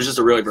sides. I think he was just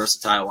a really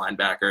versatile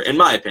linebacker, in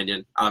my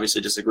opinion.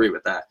 Obviously disagree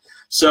with that.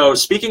 So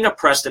speaking of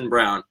Preston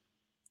Brown,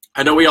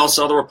 I know we all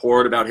saw the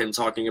report about him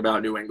talking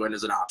about New England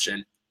as an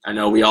option. I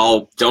know we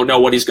all don't know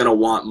what he's going to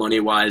want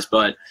money-wise,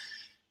 but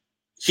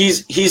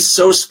he's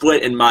so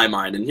split in my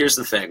mind. And here's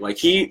the thing.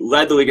 He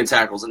led the league in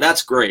tackles, and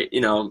that's great.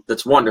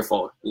 That's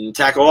wonderful. You can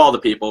tackle all the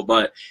people,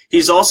 but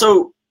he's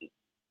also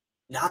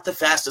not the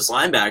fastest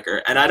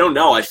linebacker. And I don't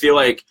know. I feel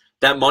like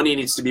that money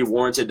needs to be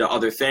warranted to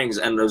other things,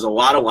 and there's a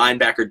lot of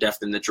linebacker depth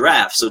in the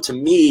draft. So to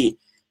me,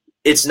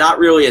 it's not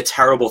really a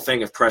terrible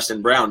thing if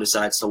Preston Brown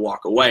decides to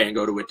walk away and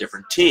go to a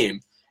different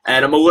team.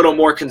 And I'm a little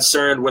more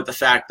concerned with the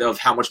fact of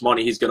how much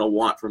money he's going to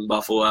want from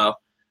Buffalo.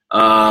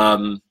 How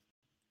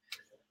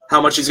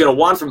much he's going to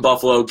want from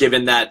Buffalo,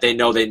 given that they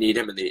know they need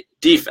him in the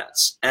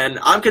defense. And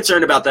I'm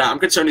concerned about that. I'm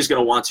concerned he's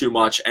going to want too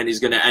much, and he's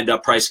going to end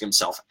up pricing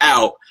himself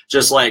out,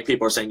 just like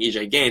people are saying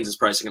E.J. Gaines is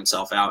pricing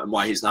himself out and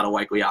why he's not a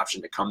likely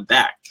option to come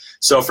back.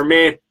 So for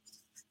me,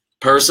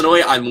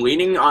 personally, I'm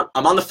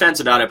on the fence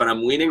about it, but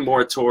I'm leaning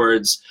more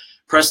towards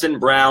Preston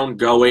Brown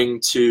going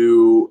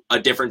to a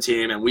different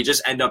team, and we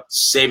just end up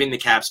saving the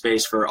cap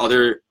space for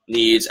other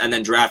needs and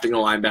then drafting a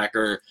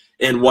linebacker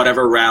in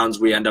whatever rounds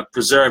we end up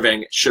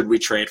preserving should we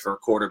trade for a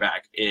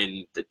quarterback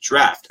in the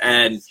draft.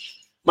 And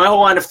my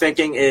whole line of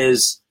thinking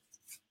is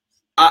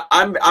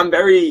I'm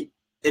very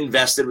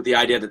invested with the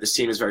idea that this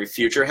team is very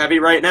future-heavy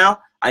right now.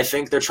 I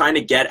think they're trying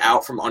to get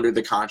out from under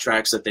the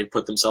contracts that they've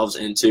put themselves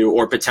into,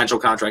 or potential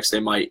contracts they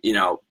might,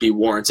 be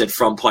warranted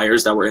from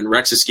players that were in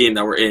Rex's scheme,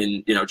 that were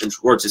in, Jim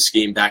Schwartz's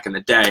scheme back in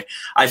the day.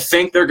 I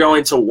think they're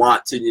going to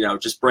want to,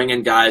 just bring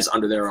in guys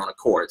under their own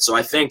accord. So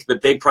I think the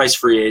big price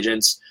free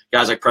agents,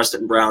 guys like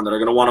Preston Brown, that are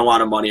going to want a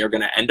lot of money, are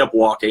going to end up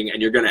walking,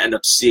 and you're going to end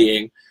up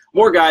seeing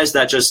more guys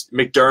that just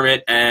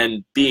McDermott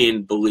and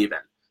Bean believe in.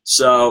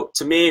 So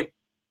to me,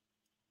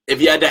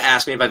 if you had to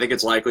ask me if I think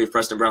it's likely if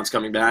Preston Brown's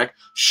coming back,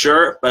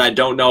 sure, but I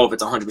don't know if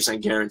it's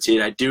 100%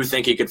 guaranteed. I do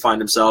think he could find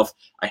himself,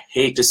 I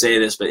hate to say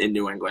this, but in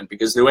New England,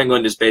 because New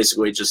England is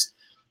basically just,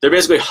 they're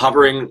basically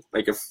hovering,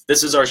 like if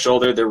this is our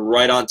shoulder, they're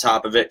right on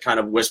top of it, kind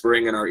of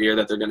whispering in our ear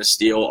that they're going to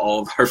steal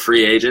all of our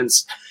free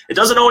agents. It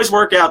doesn't always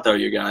work out, though,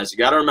 you guys. You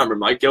got to remember,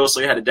 Mike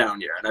Gillislee had a down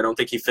year, and I don't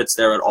think he fits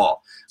there at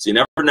all. So you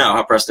never know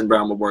how Preston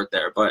Brown would work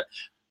there. But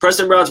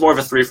Preston Brown's more of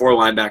a 3-4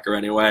 linebacker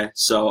anyway,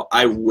 so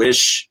I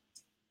wish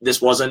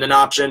this wasn't an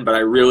option, but I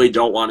really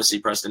don't want to see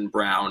Preston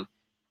Brown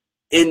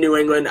in New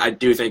England. I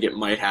do think it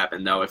might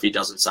happen, though, if he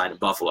doesn't sign in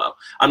Buffalo.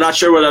 I'm not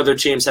sure what other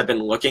teams have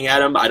been looking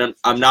at him.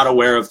 I'm not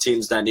aware of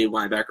teams that need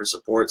linebacker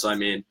support, so I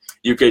mean,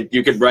 you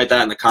could write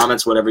that in the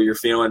comments, whatever you're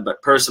feeling,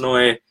 but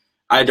personally,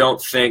 I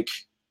don't think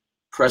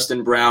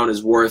Preston Brown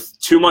is worth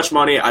too much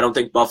money. I don't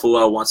think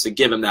Buffalo wants to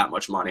give him that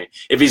much money.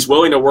 If he's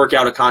willing to work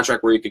out a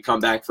contract where he could come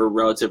back for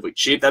relatively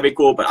cheap, that'd be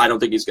cool, but I don't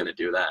think he's going to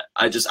do that.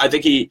 I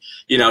think he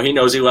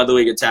knows he led the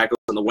league in tackles,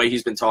 and the way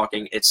he's been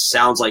talking, it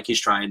sounds like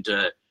he's trying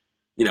to,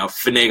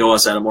 finagle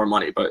us out of more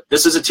money. But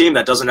this is a team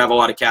that doesn't have a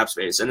lot of cap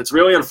space, and it's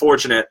really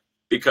unfortunate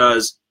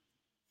because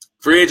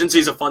free agency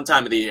is a fun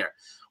time of the year.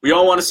 We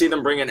all want to see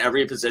them bring in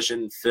every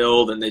position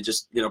filled, and they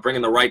just, bring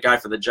in the right guy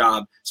for the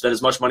job, spend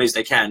as much money as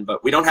they can,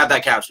 but we don't have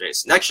that cap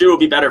space. Next year will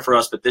be better for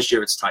us, but this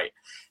year it's tight.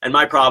 And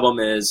my problem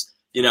is,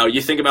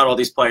 you think about all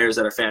these players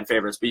that are fan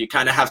favorites, but you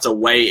kind of have to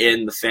weigh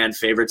in the fan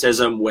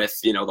favoritism with,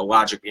 the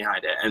logic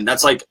behind it. And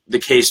that's like the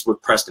case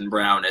with Preston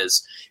Brown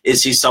is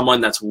he someone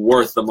that's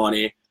worth the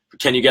money?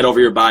 Can you get over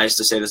your bias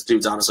to say this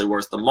dude's honestly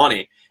worth the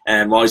money?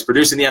 And while he's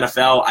producing the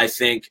NFL, I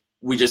think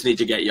we just need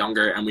to get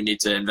younger, and we need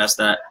to invest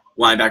that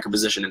linebacker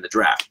position in the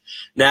draft.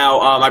 Now,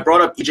 I brought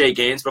up E.J.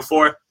 Gaines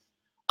before.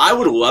 I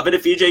would love it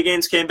if E.J.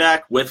 Gaines came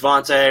back with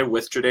Vontae,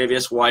 with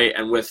Tre'Davious White,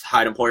 and with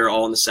Hyde and Poyer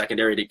all in the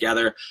secondary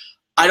together.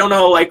 I don't know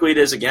how likely it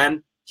is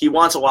again. He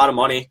wants a lot of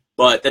money,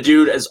 but the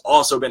dude has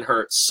also been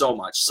hurt so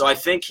much. So I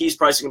think he's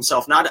pricing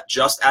himself not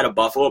just out of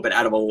Buffalo, but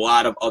out of a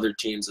lot of other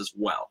teams as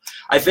well.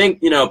 I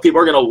think,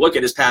 people are going to look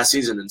at his past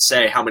season and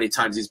say how many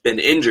times he's been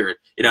injured.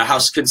 How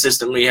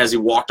consistently has he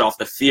walked off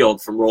the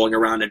field from rolling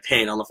around in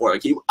pain on the floor.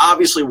 Like, he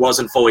obviously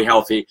wasn't fully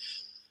healthy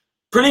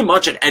pretty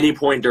much at any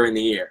point during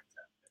the year.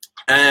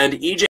 And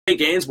E.J.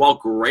 Gaines, while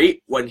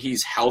great when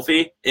he's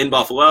healthy in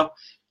Buffalo,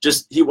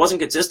 he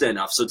wasn't consistent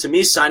enough. So to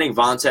me, signing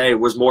Vontae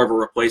was more of a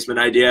replacement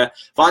idea.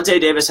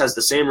 Vontae Davis has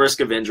the same risk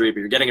of injury,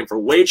 but you're getting him for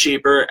way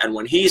cheaper, and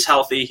when he's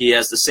healthy, he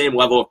has the same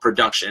level of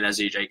production as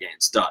E.J.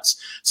 Gaines does.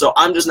 So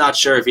I'm just not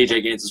sure if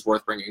E.J. Gaines is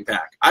worth bringing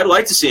back. I'd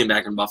like to see him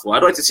back in Buffalo.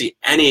 I'd like to see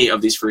any of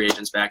these free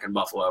agents back in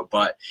Buffalo,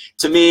 but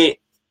to me,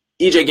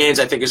 E.J. Gaines,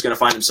 I think, is going to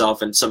find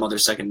himself in some other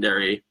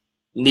secondary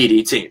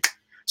needy team.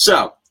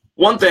 So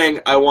one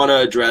thing I want to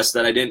address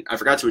that I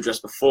forgot to address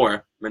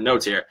before, my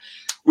notes here,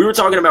 we were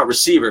talking about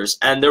receivers,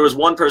 and there was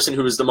one person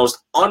who was the most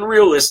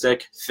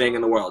unrealistic thing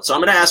in the world. So I'm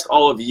going to ask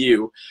all of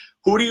you,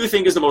 who do you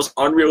think is the most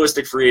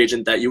unrealistic free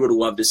agent that you would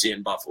love to see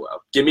in Buffalo?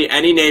 Give me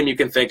any name you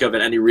can think of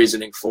and any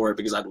reasoning for it,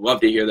 because I'd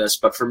love to hear this.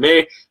 But for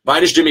me,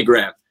 mine is Jimmy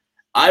Graham.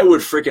 I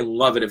would freaking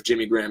love it if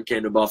Jimmy Graham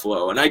came to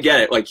Buffalo. And I get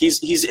it. Like,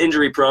 he's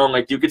injury prone.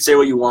 Like, you could say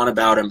what you want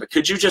about him, but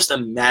could you just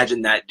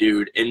imagine that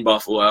dude in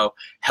Buffalo,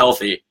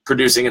 healthy,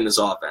 producing in this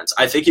offense?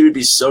 I think he would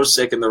be so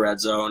sick in the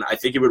red zone. I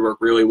think he would work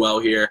really well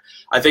here.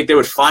 I think they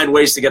would find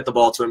ways to get the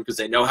ball to him because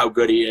they know how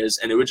good he is,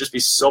 and it would just be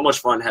so much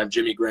fun to have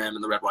Jimmy Graham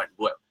in the red, white, and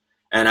blue.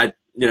 And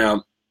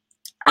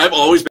I've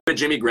always been a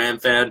Jimmy Graham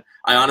fan.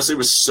 I honestly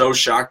was so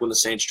shocked when the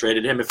Saints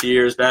traded him a few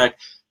years back.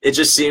 It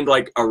just seemed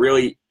like a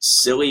really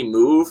silly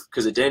move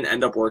because it didn't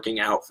end up working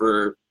out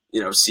for,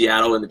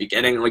 Seattle in the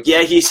beginning. Like,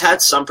 yeah, he's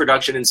had some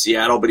production in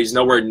Seattle, but he's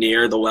nowhere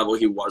near the level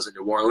he was in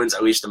New Orleans,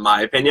 at least in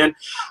my opinion.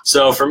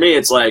 So for me,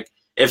 it's like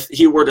if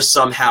he were to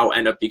somehow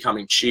end up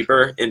becoming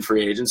cheaper in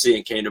free agency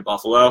and came to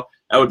Buffalo,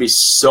 that would be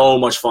so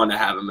much fun to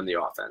have him in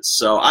the offense.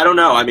 So I don't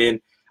know. I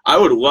mean, I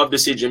would love to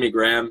see Jimmy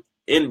Graham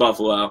in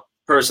Buffalo,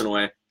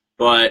 personally,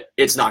 but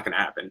it's not going to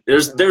happen.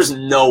 There's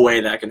no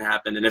way that can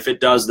happen. And if it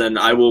does, then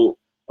I will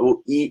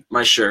eat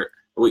my shirt.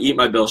 I will eat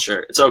my Bill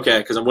shirt. It's okay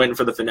because I'm waiting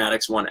for the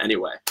Fanatics one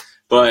anyway.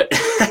 But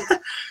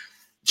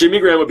Jimmy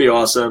Graham would be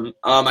awesome.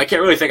 I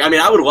can't really think. I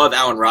mean, I would love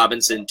Allen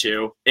Robinson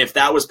too. If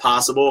that was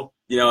possible,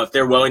 if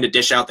they're willing to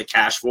dish out the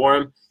cash for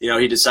him,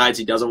 he decides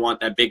he doesn't want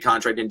that big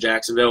contract in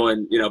Jacksonville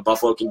and,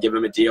 Buffalo can give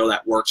him a deal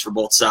that works for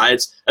both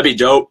sides. That'd be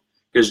dope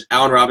because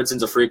Allen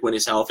Robinson's a freak when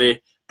he's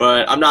healthy.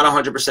 But I'm not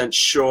 100%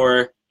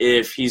 sure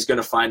if he's going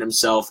to find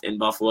himself in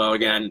Buffalo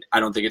again. I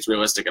don't think it's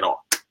realistic at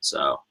all.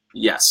 So,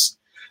 yes.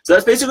 So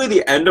that's basically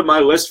the end of my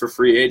list for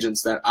free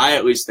agents that I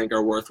at least think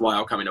are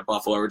worthwhile coming to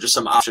Buffalo, or just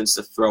some options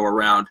to throw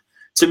around.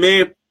 To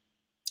me,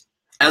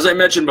 as I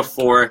mentioned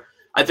before,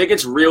 I think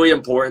it's really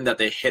important that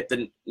they hit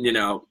the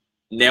nail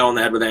on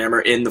the head with a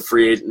hammer in the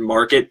free agent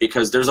market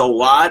because there's a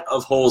lot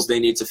of holes they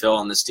need to fill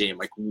on this team,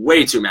 like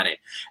way too many.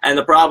 And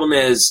the problem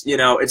is,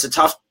 it's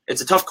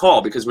a tough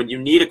call because when you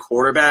need a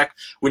quarterback,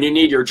 when you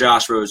need your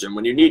Josh Rosen,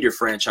 when you need your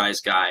franchise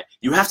guy,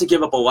 you have to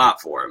give up a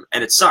lot for him.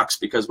 And it sucks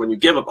because when you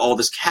give up all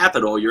this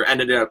capital, you're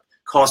ended up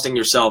costing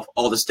yourself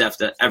all this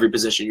depth at every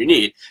position you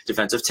need.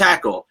 Defensive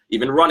tackle,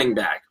 even running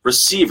back,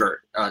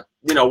 receiver,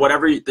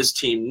 whatever this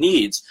team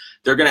needs,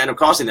 they're going to end up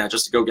costing that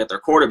just to go get their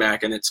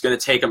quarterback, and it's going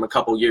to take them a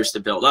couple years to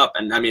build up.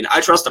 And, I mean,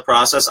 I trust the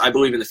process. I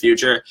believe in the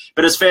future.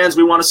 But as fans,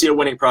 we want to see a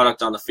winning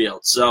product on the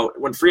field. So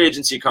when free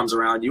agency comes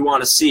around, you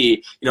want to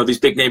see, these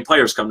big-name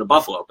players come to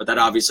Buffalo. But that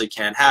obviously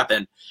can't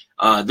happen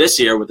this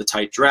year with the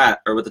tight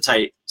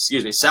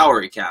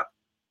salary cap.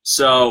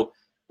 So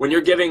when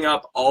you're giving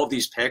up all of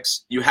these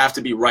picks, you have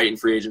to be right in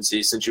free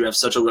agency since you have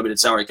such a limited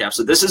salary cap.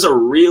 So this is a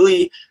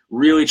really,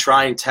 really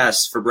trying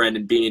test for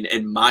Brandon Beane,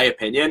 in my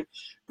opinion.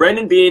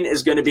 Brandon Beane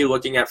is going to be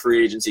looking at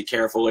free agency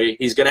carefully.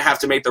 He's going to have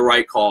to make the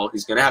right call.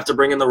 He's going to have to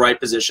bring in the right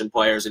position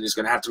players, and he's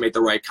going to have to make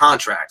the right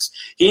contracts.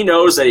 He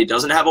knows that he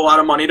doesn't have a lot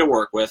of money to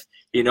work with.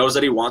 He knows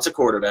that he wants a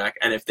quarterback,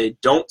 and if they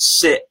don't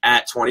sit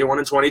at 21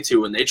 and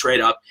 22 when they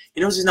trade up,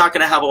 he knows he's not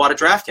going to have a lot of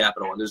draft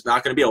capital, and there's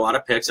not going to be a lot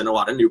of picks and a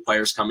lot of new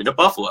players coming to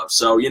Buffalo.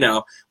 So,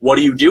 what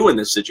do you do in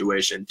this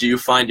situation? Do you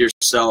find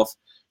yourself,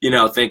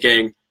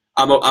 thinking,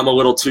 I'm a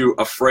little too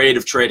afraid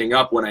of trading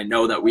up when I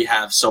know that we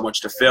have so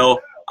much to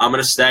fill? I'm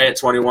going to stay at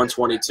 21,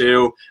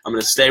 22. I'm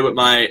going to stay with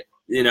my,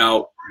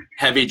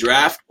 heavy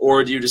draft.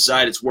 Or do you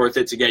decide it's worth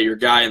it to get your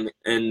guy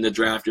in the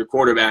draft, your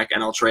quarterback,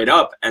 and I'll trade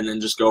up and then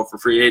just go for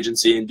free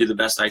agency and do the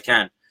best I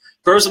can?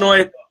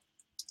 Personally,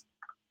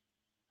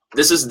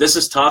 this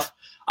is tough.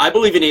 I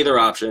believe in either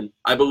option.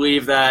 I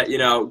believe that,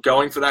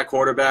 going for that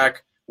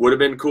quarterback would have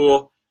been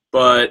cool,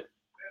 but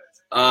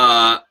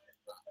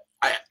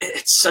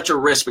it's such a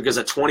risk because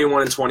at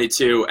 21 and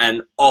 22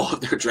 and all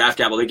of their draft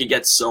capital, they could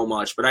get so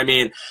much. But I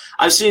mean,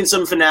 I've seen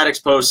some Fanatics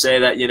posts say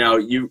that,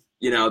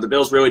 the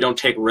Bills really don't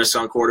take risks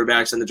on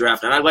quarterbacks in the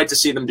draft. And I'd like to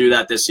see them do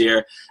that this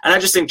year. And I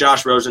just think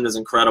Josh Rosen is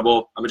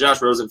incredible. I'm a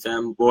Josh Rosen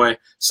fanboy.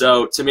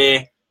 So to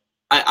me,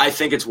 I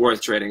think it's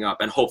worth trading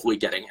up and hopefully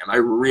getting him. I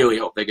really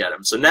hope they get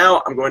him. So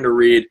now I'm going to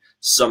read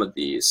some of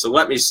these. So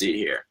let me see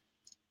here.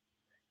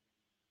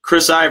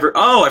 Chris Ivory.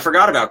 Oh, I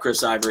forgot about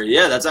Chris Ivory.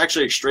 Yeah, that's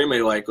actually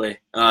extremely likely.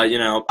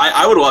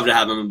 I would love to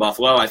have him in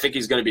Buffalo. I think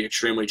he's going to be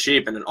extremely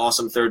cheap and an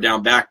awesome third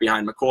down back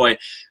behind McCoy.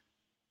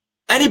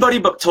 Anybody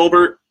but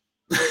Tolbert.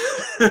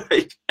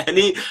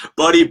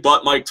 Anybody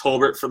but Mike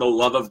Tolbert, for the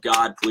love of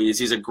God, please.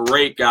 He's a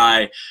great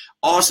guy.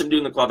 Awesome dude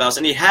in the clubhouse.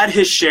 And he had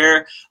his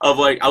share of,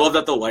 I love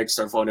that the likes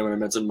start falling when I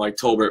mention Mike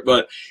Tolbert.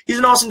 But he's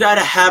an awesome guy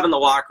to have in the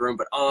locker room.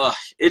 But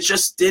it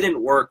just didn't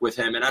work with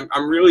him. And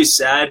I'm really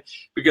sad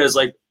because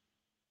Mike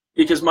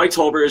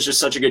Tolbert is just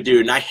such a good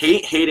dude. And I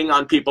hate hating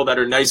on people that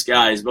are nice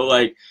guys.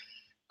 But,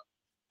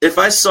 if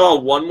I saw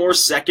one more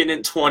 2nd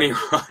and 20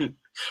 run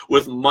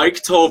with Mike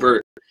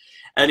Tolbert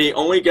and he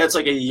only gets,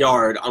 a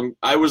yard,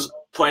 I was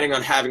planning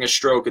on having a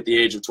stroke at the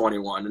age of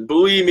 21. And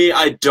believe me,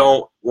 I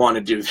don't want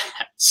to do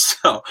that.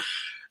 So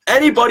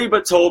anybody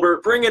but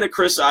Tolbert, bring in a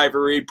Chris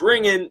Ivory,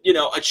 bring in,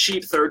 a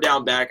cheap third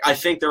down back. I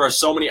think there are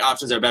so many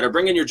options that are better.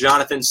 Bring in your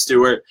Jonathan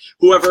Stewart,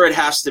 whoever it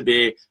has to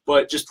be.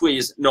 But just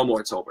please, no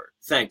more Tolbert.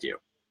 Thank you.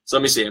 So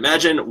let me see.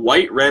 Imagine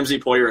White, Ramsey,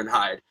 Poyer, and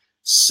Hyde.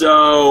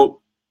 So,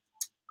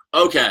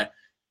 okay.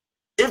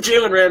 If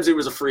Jalen Ramsey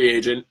was a free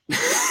agent,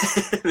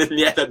 then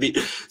yeah, that'd be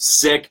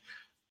sick.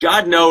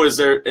 God knows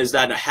is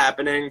that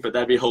happening, but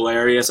that'd be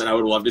hilarious, and I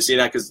would love to see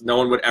that because no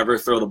one would ever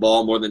throw the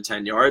ball more than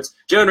 10 yards.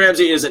 Jalen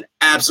Ramsey is an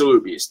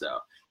absolute beast, though.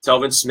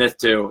 Telvin Smith,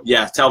 too.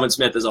 Yeah, Telvin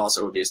Smith is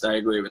also a beast. I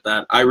agree with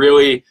that. I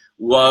really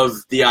love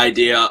the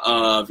idea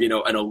of,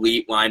 an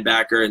elite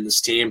linebacker in this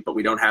team, but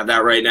we don't have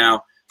that right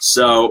now.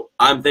 So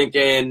I'm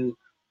thinking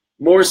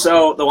more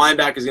so the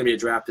linebacker is going to be a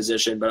draft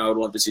position, but I would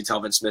love to see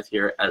Telvin Smith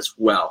here as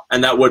well.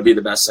 And that would be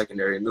the best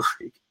secondary in the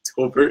league.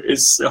 Tolbert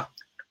is so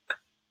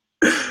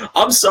 –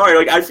 I'm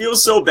sorry. I feel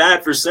so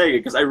bad for saying it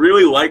because I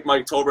really like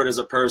Mike Tolbert as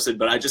a person,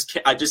 but I just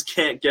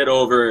can't get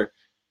over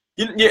 –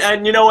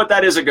 and you know what?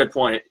 That is a good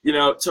point.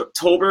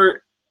 Tolbert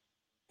 –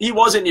 he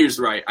wasn't used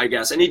right, I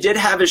guess. And he did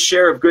have his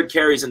share of good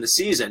carries in the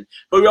season.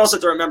 But we also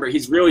have to remember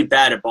he's really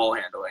bad at ball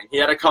handling. He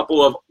had a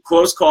couple of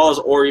close calls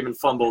or even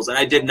fumbles, and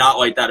I did not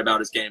like that about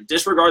his game.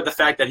 Disregard the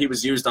fact that he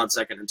was used on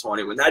 2nd and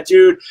 20. When that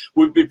dude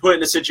would be put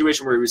in a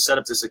situation where he was set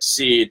up to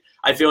succeed,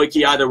 I feel like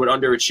he either would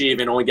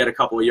underachieve and only get a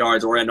couple of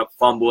yards or end up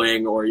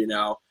fumbling or,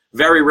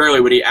 very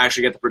rarely would he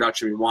actually get the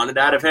production we wanted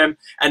out of him.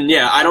 And,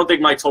 yeah, I don't think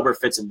Mike Tolbert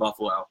fits in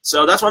Buffalo.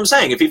 So that's what I'm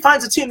saying. If he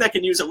finds a team that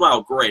can use him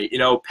well, great.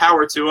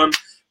 Power to him.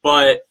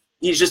 But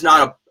he's just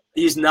not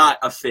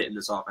a fit in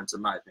this offense,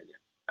 in my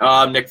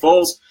opinion. Nick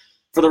Foles,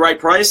 for the right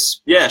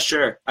price, yeah,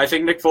 sure. I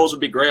think Nick Foles would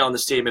be great on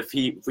this team if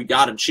we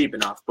got him cheap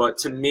enough. But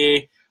to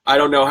me, I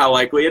don't know how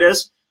likely it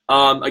is.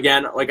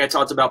 Again, like I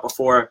talked about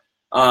before,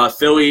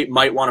 Philly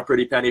might want a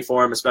pretty penny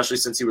for him, especially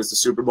since he was the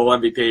Super Bowl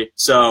MVP.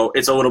 So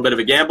it's a little bit of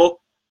a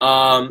gamble.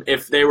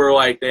 If they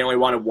were they only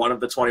wanted one of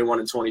the 21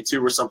 and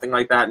 22 or something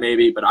like that,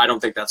 maybe. But I don't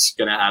think that's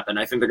going to happen.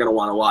 I think they're going to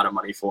want a lot of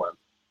money for him.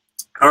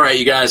 All right,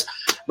 you guys,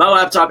 my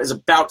laptop is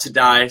about to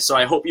die, so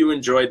I hope you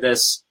enjoyed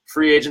this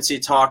free agency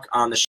talk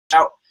on the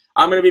show.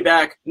 I'm going to be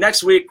back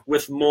next week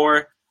with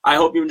more. I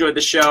hope you enjoyed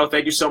the show.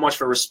 Thank you so much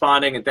for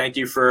responding, and thank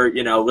you for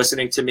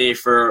listening to me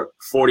for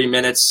 40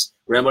 minutes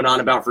rambling on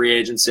about free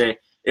agency.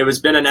 It has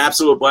been an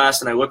absolute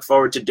blast, and I look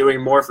forward to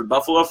doing more for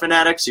Buffalo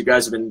Fanatics. You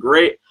guys have been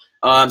great.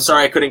 I'm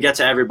sorry I couldn't get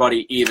to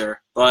everybody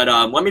either. But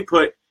let me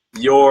put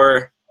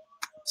your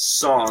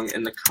song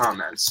in the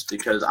comments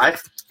because I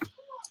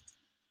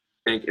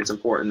think it's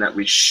important that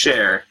we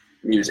share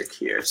music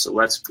here. So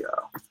let's go.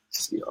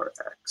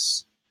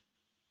 CRX.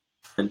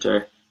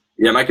 Enter.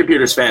 Yeah, my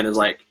computer's fan is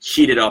like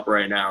heated up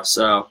right now.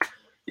 So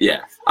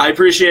yeah, I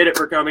appreciate it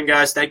for coming,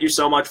 guys. Thank you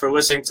so much for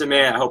listening to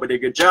me. I hope I did a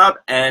good job,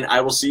 and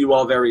I will see you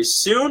all very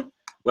soon.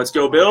 Let's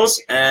go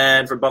Bills.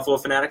 And for Buffalo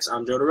Fanatics,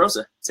 I'm Joe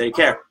DeRosa. Take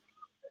care.